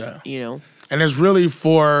event. Yeah. You know? And it's really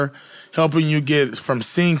for helping you get from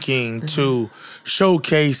syncing to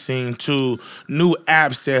showcasing to new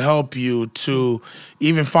apps that help you to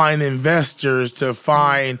even find investors, to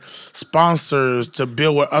find sponsors, to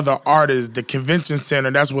build with other artists. The convention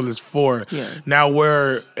center, that's what it's for. Yeah. Now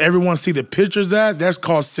where everyone see the pictures at, that's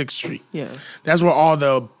called 6th Street. Yeah. That's where all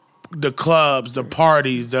the clubs, the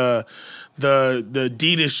parties, the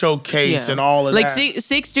Adidas showcase and all of like that. Like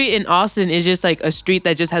 6th Street in Austin is just like a street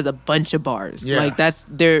that just has a bunch of bars. Yeah. Like that's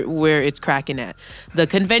where it's cracking at. The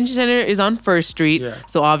convention center is on 1st Street. Yeah.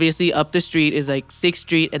 So obviously up the street is like 6th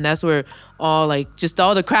Street, and that's where all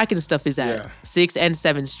the cracking stuff is at. Yeah. 6th and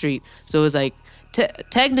 7th Street. So it's like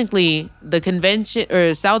technically the convention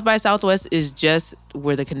or South by Southwest is just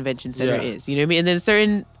where the convention center is, you know what I mean? And then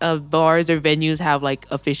certain bars or venues have like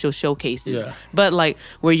official showcases, but like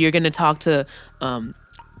where you're gonna talk to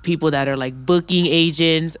people that are like booking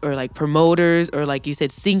agents or like promoters or like you said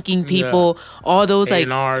syncing people, all those like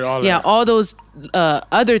all those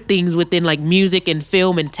other things within like music and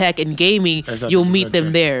film and tech and gaming, you'll meet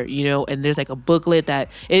them there, you know. And there's like a booklet that,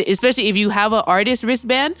 especially if you have an artist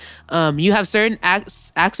wristband, you have certain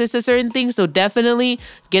access to certain things, so definitely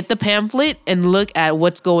get the pamphlet and look at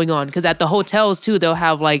what's going on, because at the hotels too they'll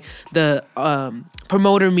have like the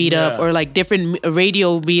promoter meetup or like different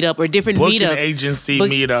radio meetup or different booking meetup agency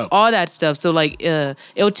meetup, all that stuff. So like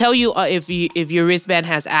it'll tell you if your wristband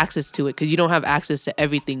has access to it, because you don't have access to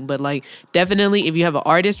everything. But like definitely if you have an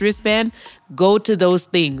artist wristband, go to those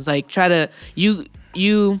things. Like try to you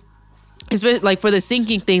especially like for the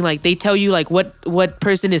syncing thing, like they tell you like what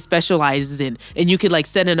person is specializes in, and you could like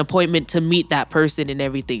set an appointment to meet that person and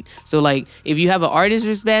everything. So like if you have an artist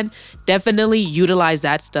wristband, definitely utilize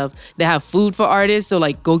that stuff. They have food for artists, so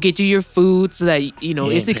like go get you your food so that you know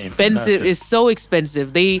it's expensive. It's so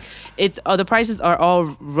expensive. The prices are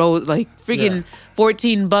all like freaking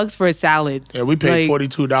 $14 for a salad. Yeah, we paid like,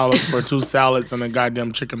 $42 for 2 salads and a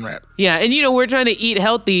goddamn chicken wrap. Yeah, and you know we're trying to eat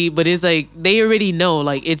healthy, but it's like they already know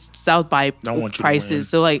like it's South by prices.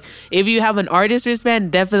 So like if you have an artist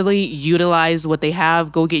wristband, definitely utilize what they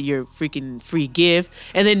have. Go get your freaking free gift.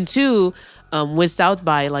 And then 2, with South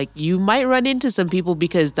by, like you might run into some people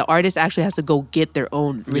because the artist actually has to go get their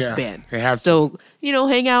own wristband. They have to. So you know,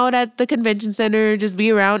 hang out at the convention center, just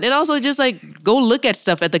be around, and also just like go look at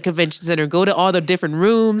stuff at the convention center. Go to all the different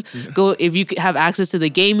rooms. Go if you have access to the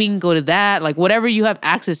gaming, go to that. Like whatever you have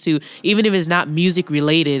access to, even if it's not music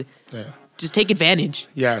related. Yeah. Just take advantage.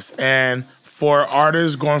 Yes, and for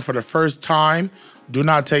artists going for the first time, do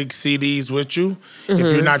not take CDs with you. If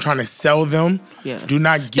you're not trying to sell them,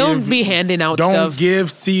 don't be handing out stuff. Don't give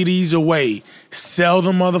CDs away. Sell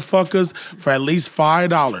them motherfuckers for at least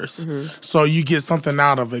 $5 so you get something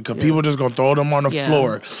out of it, because people just gonna throw them on the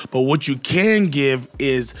floor. But what you can give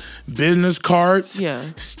is business cards,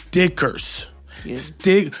 stickers. Yeah.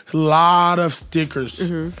 Lot of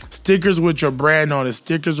stickers. Stickers with your brand on it.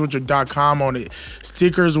 Stickers with your .com on it.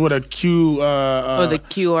 Stickers with a the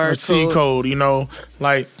QR code. You know,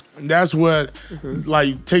 like that's what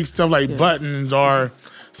like take stuff like buttons or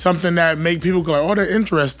something that make people go like, oh, they're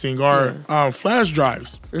interesting, or flash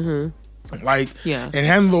drives. Like, Yeah. and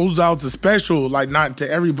hand those out to special, like not to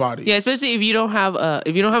everybody. Yeah, especially if you don't have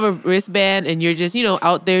a wristband and you're just,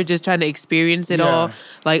 out there just trying to experience it all.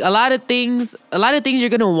 Like a lot of things you're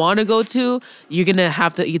gonna want to go to, you're gonna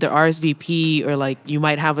have to either RSVP or like you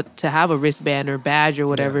might have to have a wristband or badge or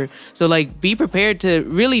whatever. So like be prepared to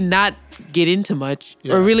really not get into much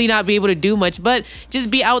or really not be able to do much, but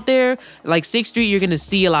just be out there. Like 6th Street, you're gonna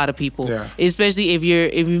see a lot of people, especially if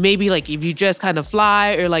you maybe like if you dress kind of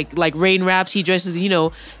fly or like Rain Raps, he dresses, he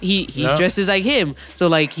dresses like him, so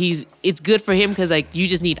like it's good for him because like you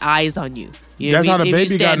just need eyes on you. That's how the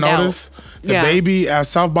baby got noticed. The baby at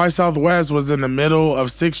South by Southwest was in the middle of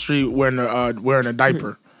 6th Street wearing a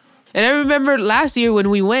diaper. And I remember last year when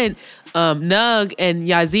we went, Nug and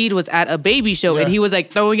Yazid was at a baby show and he was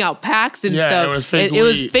like throwing out packs and stuff. It was fake weed. It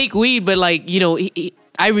was fake weed, but like,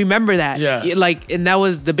 I remember that. Yeah. Like, and that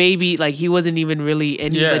was the baby, like he wasn't even really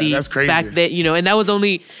anybody that's crazy. back then, and that was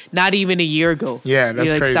only not even a year ago. Yeah,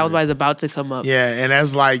 that's crazy. South by is about to come up. Yeah, and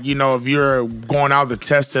that's like, if you're going out to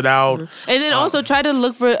test it out. And then also try to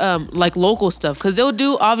look for like local stuff because they'll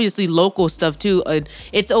do obviously local stuff too.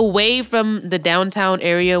 It's away from the downtown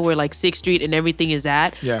area where like 6th Street and everything is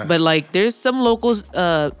at. Yeah. But like there's some local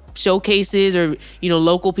showcases or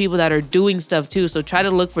local people that are doing stuff too, so try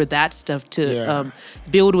to look for that stuff to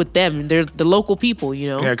build with them. They're the local people,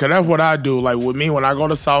 Yeah, because that's what I do. Like with me, when I go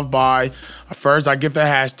to South by, first I get the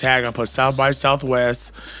hashtag, I put South by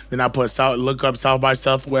Southwest, then I look up South by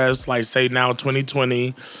Southwest, like say now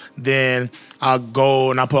 2020, then I'll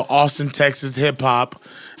go and I put Austin, Texas hip hop,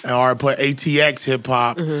 or I put ATX hip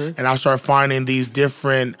hop, and I start finding these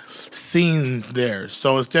different scenes there.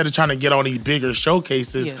 So instead of trying to get on these bigger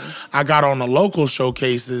showcases, I got on the local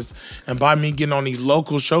showcases, and by me getting on these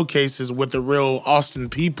local showcases with the real Austin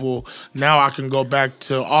people, now I can go back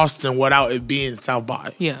to Austin without it being South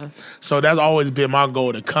by. Yeah. So that's always been my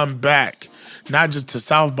goal, to come back. Not just to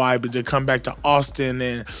South by, but to come back to Austin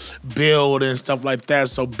and build and stuff like that.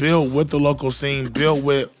 So build with the local scene, build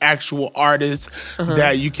with actual artists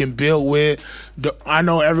that you can build with. I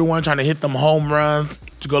know everyone trying to hit them home runs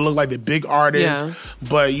to go look like the big artists,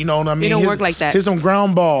 but you know what I mean? It don't work like that. Hit some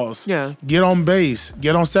ground balls. Yeah. Get on base.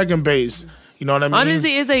 Get on second base. You know what I mean?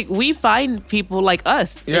 Honestly, it's like we find people like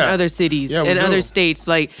us in other cities and other states,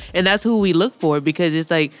 like, and that's who we look for because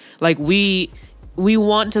it's like we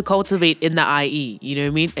want to cultivate in the IE, you know what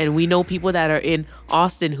I mean? And we know people that are in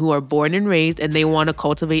Austin who are born and raised and they want to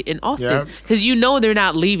cultivate in Austin because they're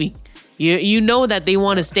not leaving. You know that they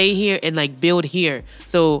want to stay here and like build here.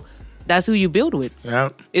 So that's who you build with. Yeah.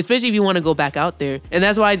 Especially if you want to go back out there. And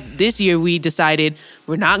that's why this year we decided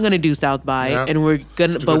we're not going to do South by and we're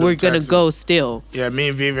going to go still. Yeah, me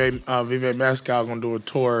and Vive Mescal going to do a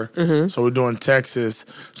tour. So we're doing Texas.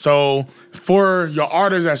 So for your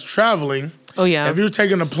artists that's traveling, if you're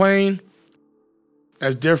taking a plane,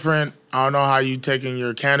 that's different. I don't know how you taking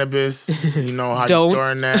your cannabis. How you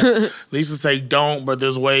storing that. Lisa say don't, but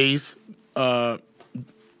there's ways. If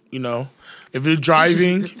you're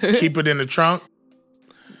driving, keep it in the trunk.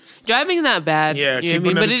 Driving's not bad. Yeah, you know what I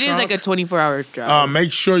mean? But it is like a 24-hour drive.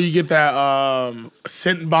 Make sure you get that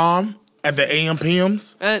scent bomb at the AM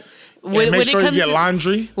PMs. Make sure you get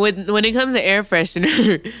laundry. When it comes to air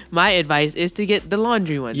freshener, my advice is to get the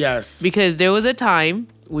laundry one. Yes. Because there was a time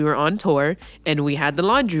we were on tour and we had the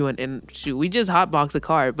laundry one and shoot, we just hotboxed the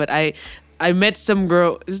car. But I met some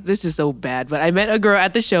girl, this is so bad, but I met a girl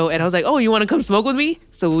at the show and I was like, oh, you want to come smoke with me?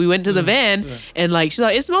 So we went to the van and like, she's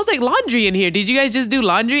like, it smells like laundry in here. Did you guys just do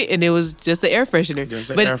laundry? And it was just the air freshener.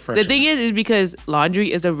 The thing is because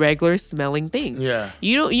laundry is a regular smelling thing. Yeah.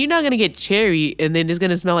 You're not going to get cherry and then it's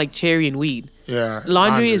going to smell like cherry and weed. Yeah.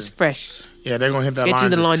 Laundry is fresh. Yeah, they're going to hit that Get you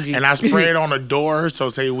the laundry. And I spray it on the door. So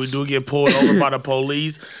say we do get pulled over by the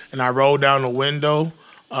police and I roll down the window.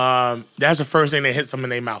 That's the first thing that hits them in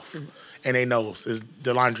their mouth. And they nose is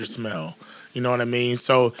the laundry smell. You know what I mean?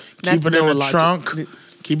 So keep it in the trunk.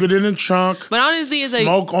 Keep it in the trunk. But honestly, it's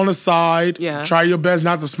smoke on the side. Yeah. Try your best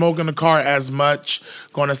not to smoke in the car as much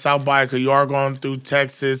going to South by because you are going through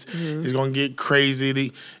Texas. It's going to get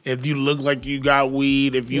crazy. If you look like you got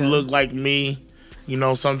weed, if you look like me,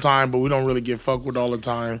 sometime, but we don't really get fucked with all the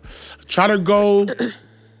time. Try to go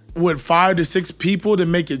with 5 to 6 people to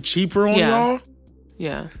make it cheaper on y'all.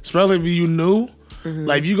 Yeah. Especially if you new.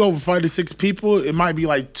 Like if you go for 5 to 6 people, it might be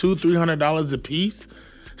like $200-$300 a piece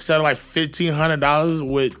instead of like $1,500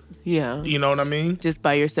 with you know what I mean? Just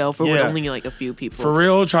by yourself or with only like a few people. For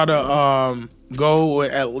real, try to go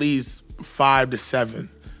with at least 5 to 7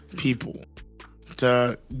 people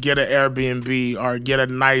to get an Airbnb or get a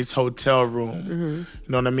nice hotel room. You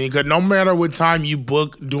know what I mean? Because no matter what time you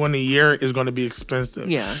book during the year, it's going to be expensive.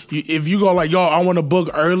 Yeah. If you go like, yo, I want to book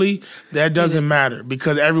early, that doesn't matter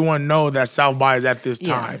because everyone knows that South by is at this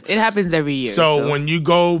time. It happens every year. So when you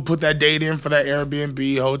go put that date in for that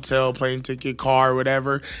Airbnb, hotel, plane ticket, car,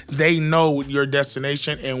 whatever, they know your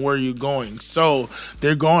destination and where you're going. So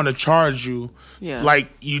they're going to charge you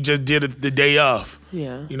like you just did it the day of.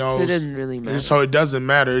 Yeah. You know, so it doesn't really matter. So it doesn't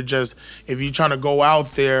matter. It just, if you're trying to go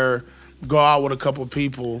out there, go out with a couple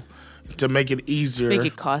people to make it easier. Make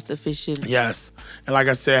it cost efficient. Yes. And like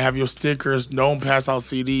I said, have your stickers. Don't pass out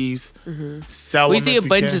CDs. Sell them. We see a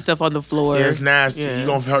bunch of stuff on the floor. Yeah, it's nasty. Yeah.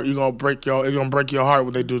 It's gonna break your heart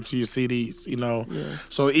what they do to your CDs, you know. Yeah.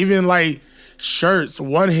 So even like shirts,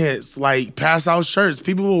 one hits, like pass out shirts.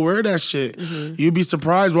 People will wear that shit. You'd be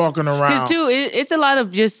surprised walking around. Because too, it's a lot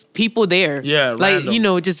of just people there. Yeah, like random. you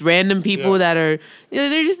know, just random people that are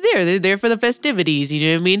they're just there. They're there for the festivities. You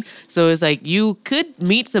know what I mean? So it's like you could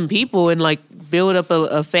meet some people and like build up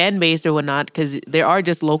a fan base or whatnot. Because there are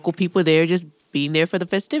just local people there, just being there for the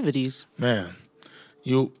festivities. Man,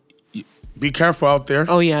 you be careful out there.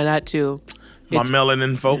 Oh yeah, that too. My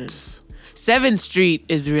melanin folks. 7th Street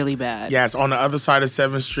is really bad. Yeah, it's on the other side of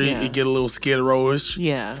 7th Street. You get a little Skid Row-ish.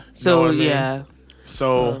 Yeah. So, mean?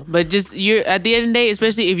 So, but just you're at the end of the day,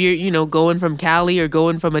 especially if you're going from Cali or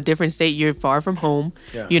going from a different state, you're far from home.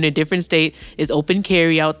 Yeah. You're in a different state. It's open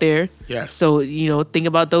carry out there. Yes. So think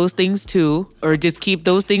about those things too, or just keep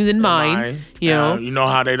those things in mind. You know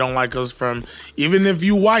how they don't like us from, even if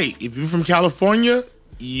you white, if you from California,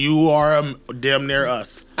 you are damn near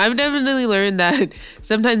us. I've definitely learned that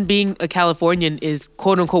sometimes being a Californian is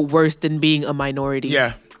quote unquote worse than being a minority.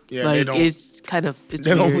 Yeah. Like it's kind of it's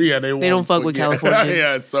they weird. Don't. Yeah, they don't fuck with Californians.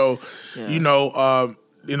 Yeah. So in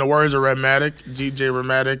the words of Rhematic, DJ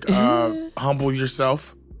Rhematic, humble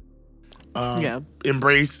yourself.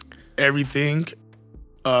 Embrace everything.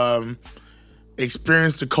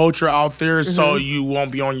 Experience the culture out there, so you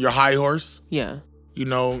won't be on your high horse. Yeah. You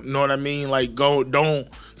know what I mean? Like, don't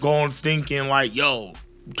go on thinking like, yo,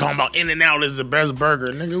 talking about In-N-Out is the best burger.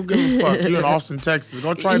 Nigga, who gives a fuck? You in Austin, Texas.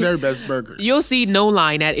 Go try their best burger. You'll see no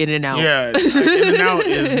line at In-N-Out. Yeah, In-N-Out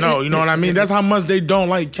is no. You know what I mean? That's how much they don't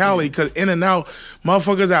like Cali, because In-N-Out,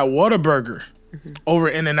 motherfuckers at Whataburger over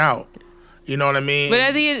In-N-Out. You know what I mean? But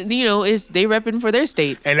at the end, it's they repping for their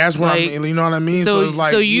state. And that's what I mean. You know what I mean? So it's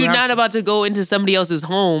like, so you're not about to go into somebody else's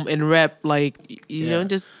home and rep, like,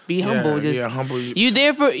 just be humble. Humble. You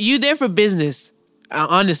there for business.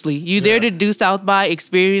 Honestly, you there to do South by,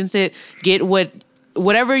 experience it, get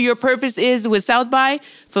whatever your purpose is with South by,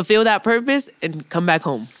 fulfill that purpose, and come back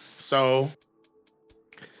home. So,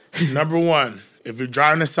 number one, if you're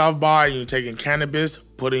driving to South by and you're taking cannabis,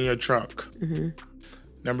 put it in your trunk.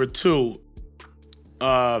 Number two,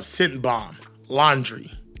 scent bomb,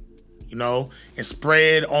 laundry, and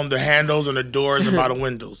spray it on the handles and the doors and by the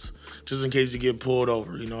windows, just in case you get pulled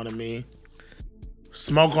over. You know what I mean?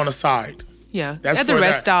 Smoke on the side. Yeah, that's at the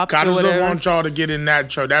rest stops I or just whatever. don't want y'all to get in that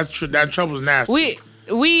trouble. That trouble's nasty.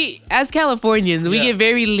 We as Californians, we get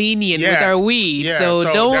very lenient with our weed. Yeah. So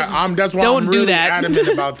that's why don't I'm really do that. adamant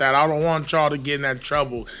about that. I don't want y'all to get in that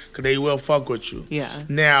trouble because they will fuck with you. Yeah.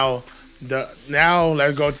 Now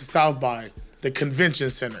let's go to South by, the convention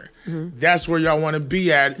center. That's where y'all want to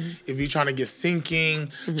be at if you're trying to get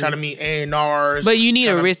sinking, trying to meet A&Rs. But you need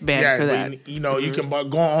a wristband for that. You can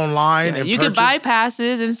go online and you can buy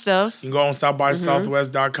passes and stuff. You can go on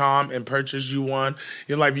southbysouthwest.com and purchase you one.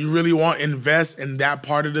 It's like, if you really want to invest in that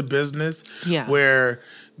part of the business where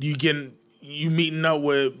you meeting up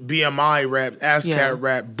with BMI rep, ASCAT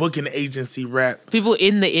rep, booking agency rep. People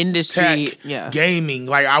in the industry. Tech, gaming.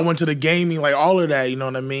 Like, I went to the gaming, like all of that, you know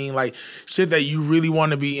what I mean? Like, shit that you really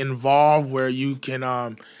want to be involved where you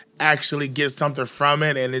can actually get something from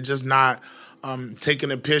it, and it's just not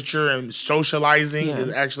taking a picture and socializing.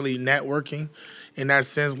 It's actually networking. In that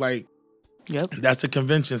sense, like, that's a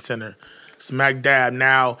convention center. Smack dab.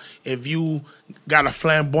 Now, if you got a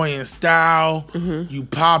flamboyant style, you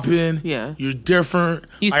popping, you're different.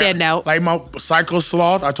 You stand out. Like my Psycho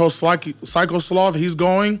Sloth. I told Psycho Sloth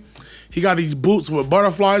he got these boots with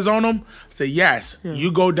butterflies on them. I said, yes,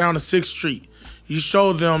 you go down to 6th Street. You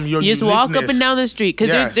show them your You just walk up and down the street.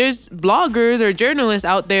 Because there's bloggers or journalists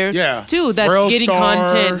out there, too, that's Real getting Star.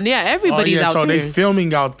 content. Yeah, everybody's out there. So there. they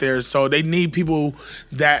filming out there. So they need people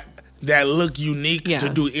that look unique to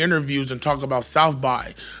do interviews and talk about South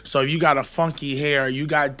by. So if you got a funky hair, you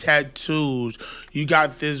got tattoos, you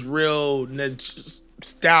got this real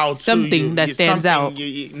style something to you. that stands out.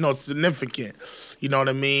 Significant. You know what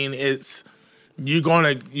I mean? It's you're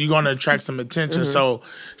gonna attract some attention. So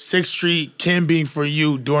 6th Street can be for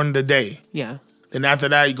you during the day. Yeah. Then after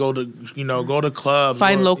that, you go to clubs.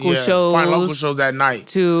 Find local shows. Find local shows at night.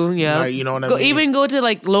 Too, yeah. Like, you know what I mean? Even go to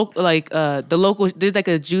like the local. There's like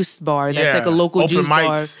a juice bar that's like a local open juice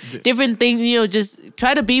mics. bar. Different things, just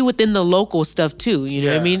try to be within the local stuff too. You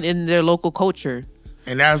know what I mean? In their local culture.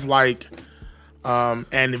 And that's like, try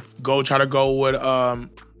to go with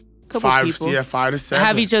 5 to 7.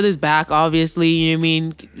 Have each other's back, obviously. You know what I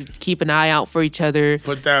mean? Keep an eye out for each other.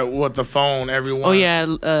 Put that with the phone, everyone. Oh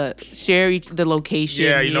yeah, share the location.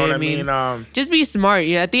 Yeah, you know what I mean. Just be smart.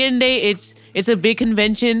 Yeah, at the end of the day, it's a big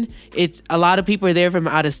convention. It's a lot of people are there from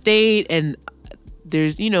out of state, and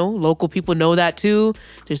there's local people know that too.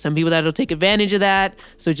 There's some people that'll take advantage of that.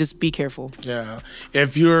 So just be careful. Yeah,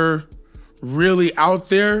 if you're really out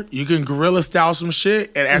there, you can guerrilla style some shit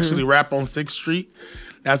and actually rap on 6th Street.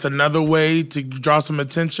 That's another way to draw some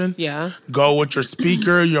attention. Yeah. Go with your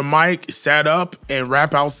speaker, your mic, set up, and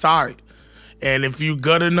rap outside. And if you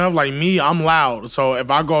good enough, like me, I'm loud. So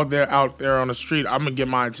if I go out there on the street, I'm going to get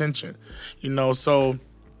my attention. So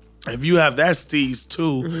if you have that steez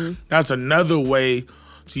too, that's another way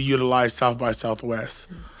to utilize South by Southwest.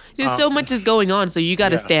 There's so much is going on, so you got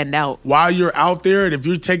to stand out. While you're out there, and if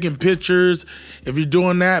you're taking pictures, if you're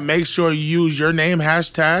doing that, make sure you use your name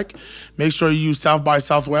hashtag. Make sure you use South by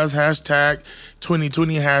Southwest hashtag,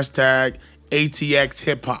 2020 hashtag, ATX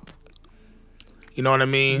hip hop. You know what I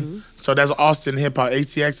mean? So that's Austin hip hop.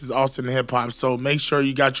 ATX is Austin hip hop. So make sure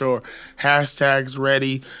you got your hashtags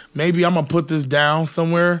ready. Maybe I'm going to put this down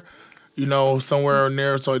somewhere, somewhere in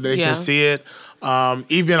there so they can see it.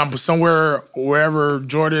 Even I'm somewhere, wherever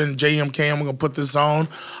Jordan, JMK, I'm going to put this on.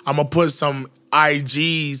 I'm going to put some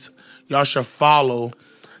IGs y'all should follow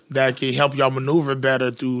that can help y'all maneuver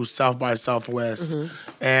better through South by Southwest.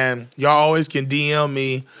 And y'all always can DM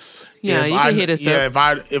me. Yeah, you can hit us up.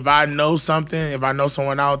 If I know something, if I know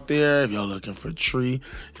someone out there, if y'all looking for a tree,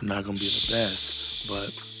 it's not going to be the best.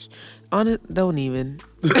 But don't even.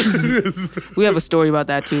 We have a story about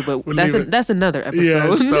that too, but that's another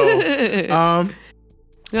episode. Yeah,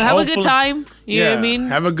 so have a good time. You know what I mean?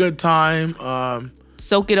 Have a good time.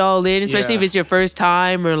 Soak it all in, especially if it's your first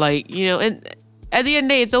time or and at the end of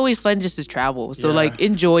the day, it's always fun just to travel. So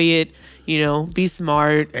enjoy it, be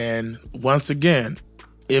smart. And once again,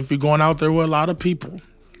 if you're going out there with a lot of people,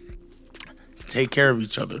 take care of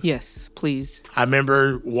each other. Yes, please. I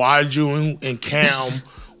remember Waju and Cam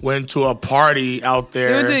went to a party out there.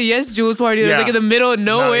 They went to the Yes Jules party. It was in the middle of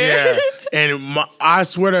nowhere. And I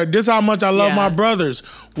swear to this is how much I love my brothers.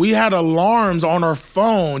 We had alarms on our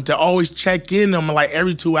phone to always check in them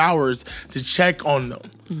every 2 hours to check on them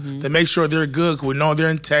to make sure they're good. Cause we know they're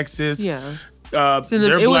in Texas. Yeah. It was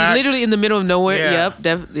literally in the middle of nowhere. Yeah.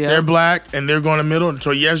 Yep. They're black and they're going to the middle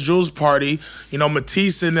to a Yes Jules party.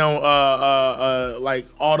 Matisse and them, all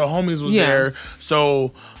the homies was there.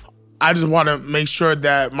 So I just want to make sure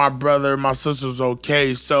that my brother, my sister's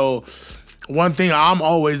okay. So one thing I'm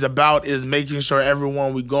always about is making sure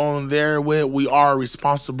everyone we go in there with, we are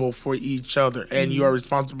responsible for each other. And you are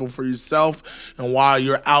responsible for yourself. And while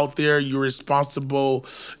you're out there, you're responsible.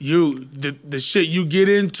 The shit you get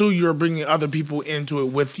into, you're bringing other people into it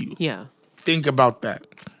with you. Yeah. Think about that.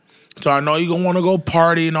 So I know you're going to want to go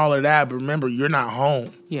party and all of that, but remember, you're not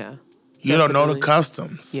home. Yeah. You don't know the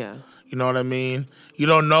customs. Yeah. You know what I mean? You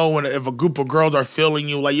don't know if a group of girls are feeling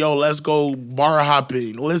you like, yo, let's go bar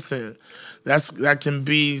hopping. Listen, that can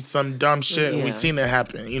be some dumb shit. Yeah. We've seen it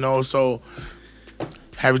happen, so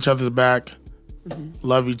have each other's back,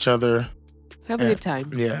 love each other. Have a good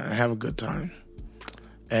time. Yeah, have a good time.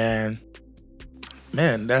 And,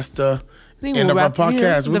 man, that's the end of our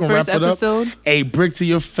podcast. We're going to wrap it up. A brick to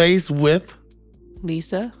your face with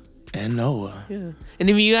Lisa and Noah. Yeah. And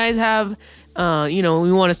if you guys have,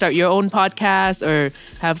 we want to start your own podcast or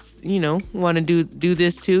have, want to do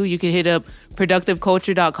this too, you can hit up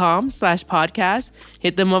productiveculture.com/podcast.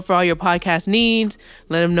 Hit them up for all your podcast needs.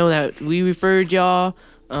 Let them know that we referred y'all.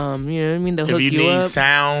 You know what I mean? They'll hook you up. If you need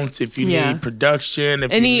sounds, if you need production,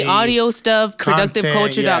 if any you need audio stuff,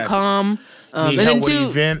 productiveculture.com. And then too,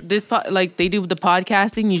 this they do the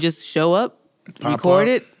podcasting. You just show up, record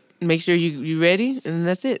it, make sure you ready, and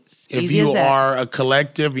that's it. If you are a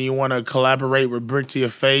collective and you want to collaborate with Brick to Your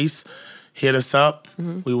Face, hit us up.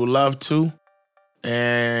 We would love to.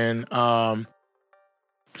 And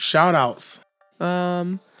shout outs.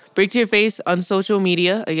 Brick to Your Face on social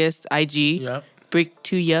media, I guess IG. Yep. Brick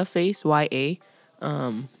to Your Face, YA.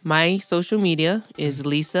 My social media is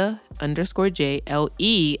Lisa_J,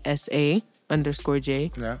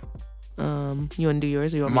 LESA_J. Yeah. You want to do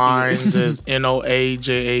yours? Or you want Mine me to do yours? is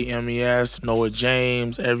NOAJAMES, Noah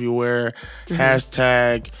James, everywhere.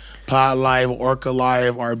 Hashtag Pod Life, Orca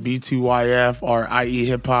Life, or B2YF, or IE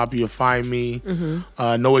Hip Hop. You'll find me.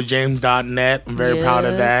 NoahJames.net. I'm very proud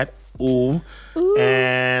of that. Ooh.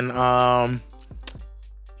 And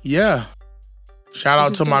yeah. Shout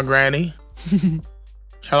out to my granny.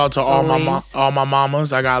 Shout out to all my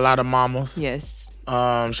mamas. I got a lot of mamas. Yes.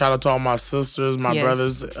 Shout out to all my sisters, my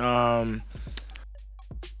brothers.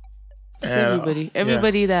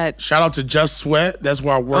 Everybody that. Shout out to Just Sweat. That's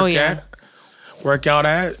where I work out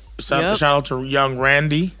at. Shout out to young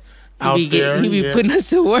Randy out there. He be putting us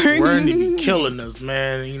to work. Randy be killing us,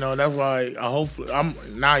 man. You know, that's why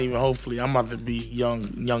I'm about to be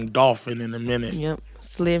young Dolphin in a minute. Yep.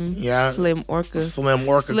 Slim Orca. Slim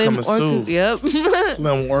Orca coming soon. Yep.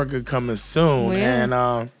 Slim Orca coming soon.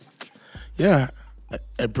 Well, yeah. And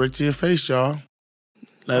a brick to your face, y'all.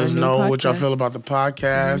 Let us know what y'all feel about the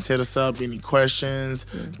podcast. Hit us up. Any questions,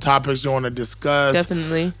 topics you want to discuss.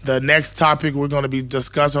 Definitely. The next topic we're going to be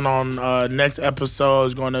discussing on next episode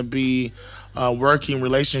is going to be working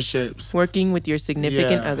relationships. Working with your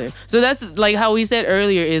significant other. So that's like how we said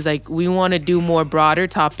earlier is like we want to do more broader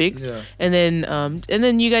topics. Yeah. And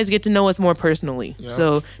then you guys get to know us more personally. Yeah.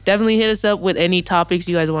 So definitely hit us up with any topics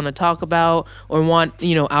you guys want to talk about or want,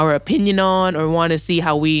 our opinion on or want to see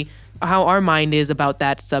how our mind is about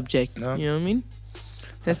that subject. Yeah. You know what I mean?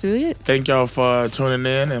 That's really it. Thank y'all for tuning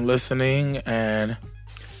in and listening. And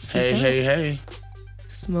hey.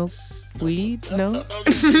 Smoke weed? No? Don't do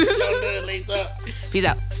it, Lisa. Peace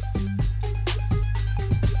out.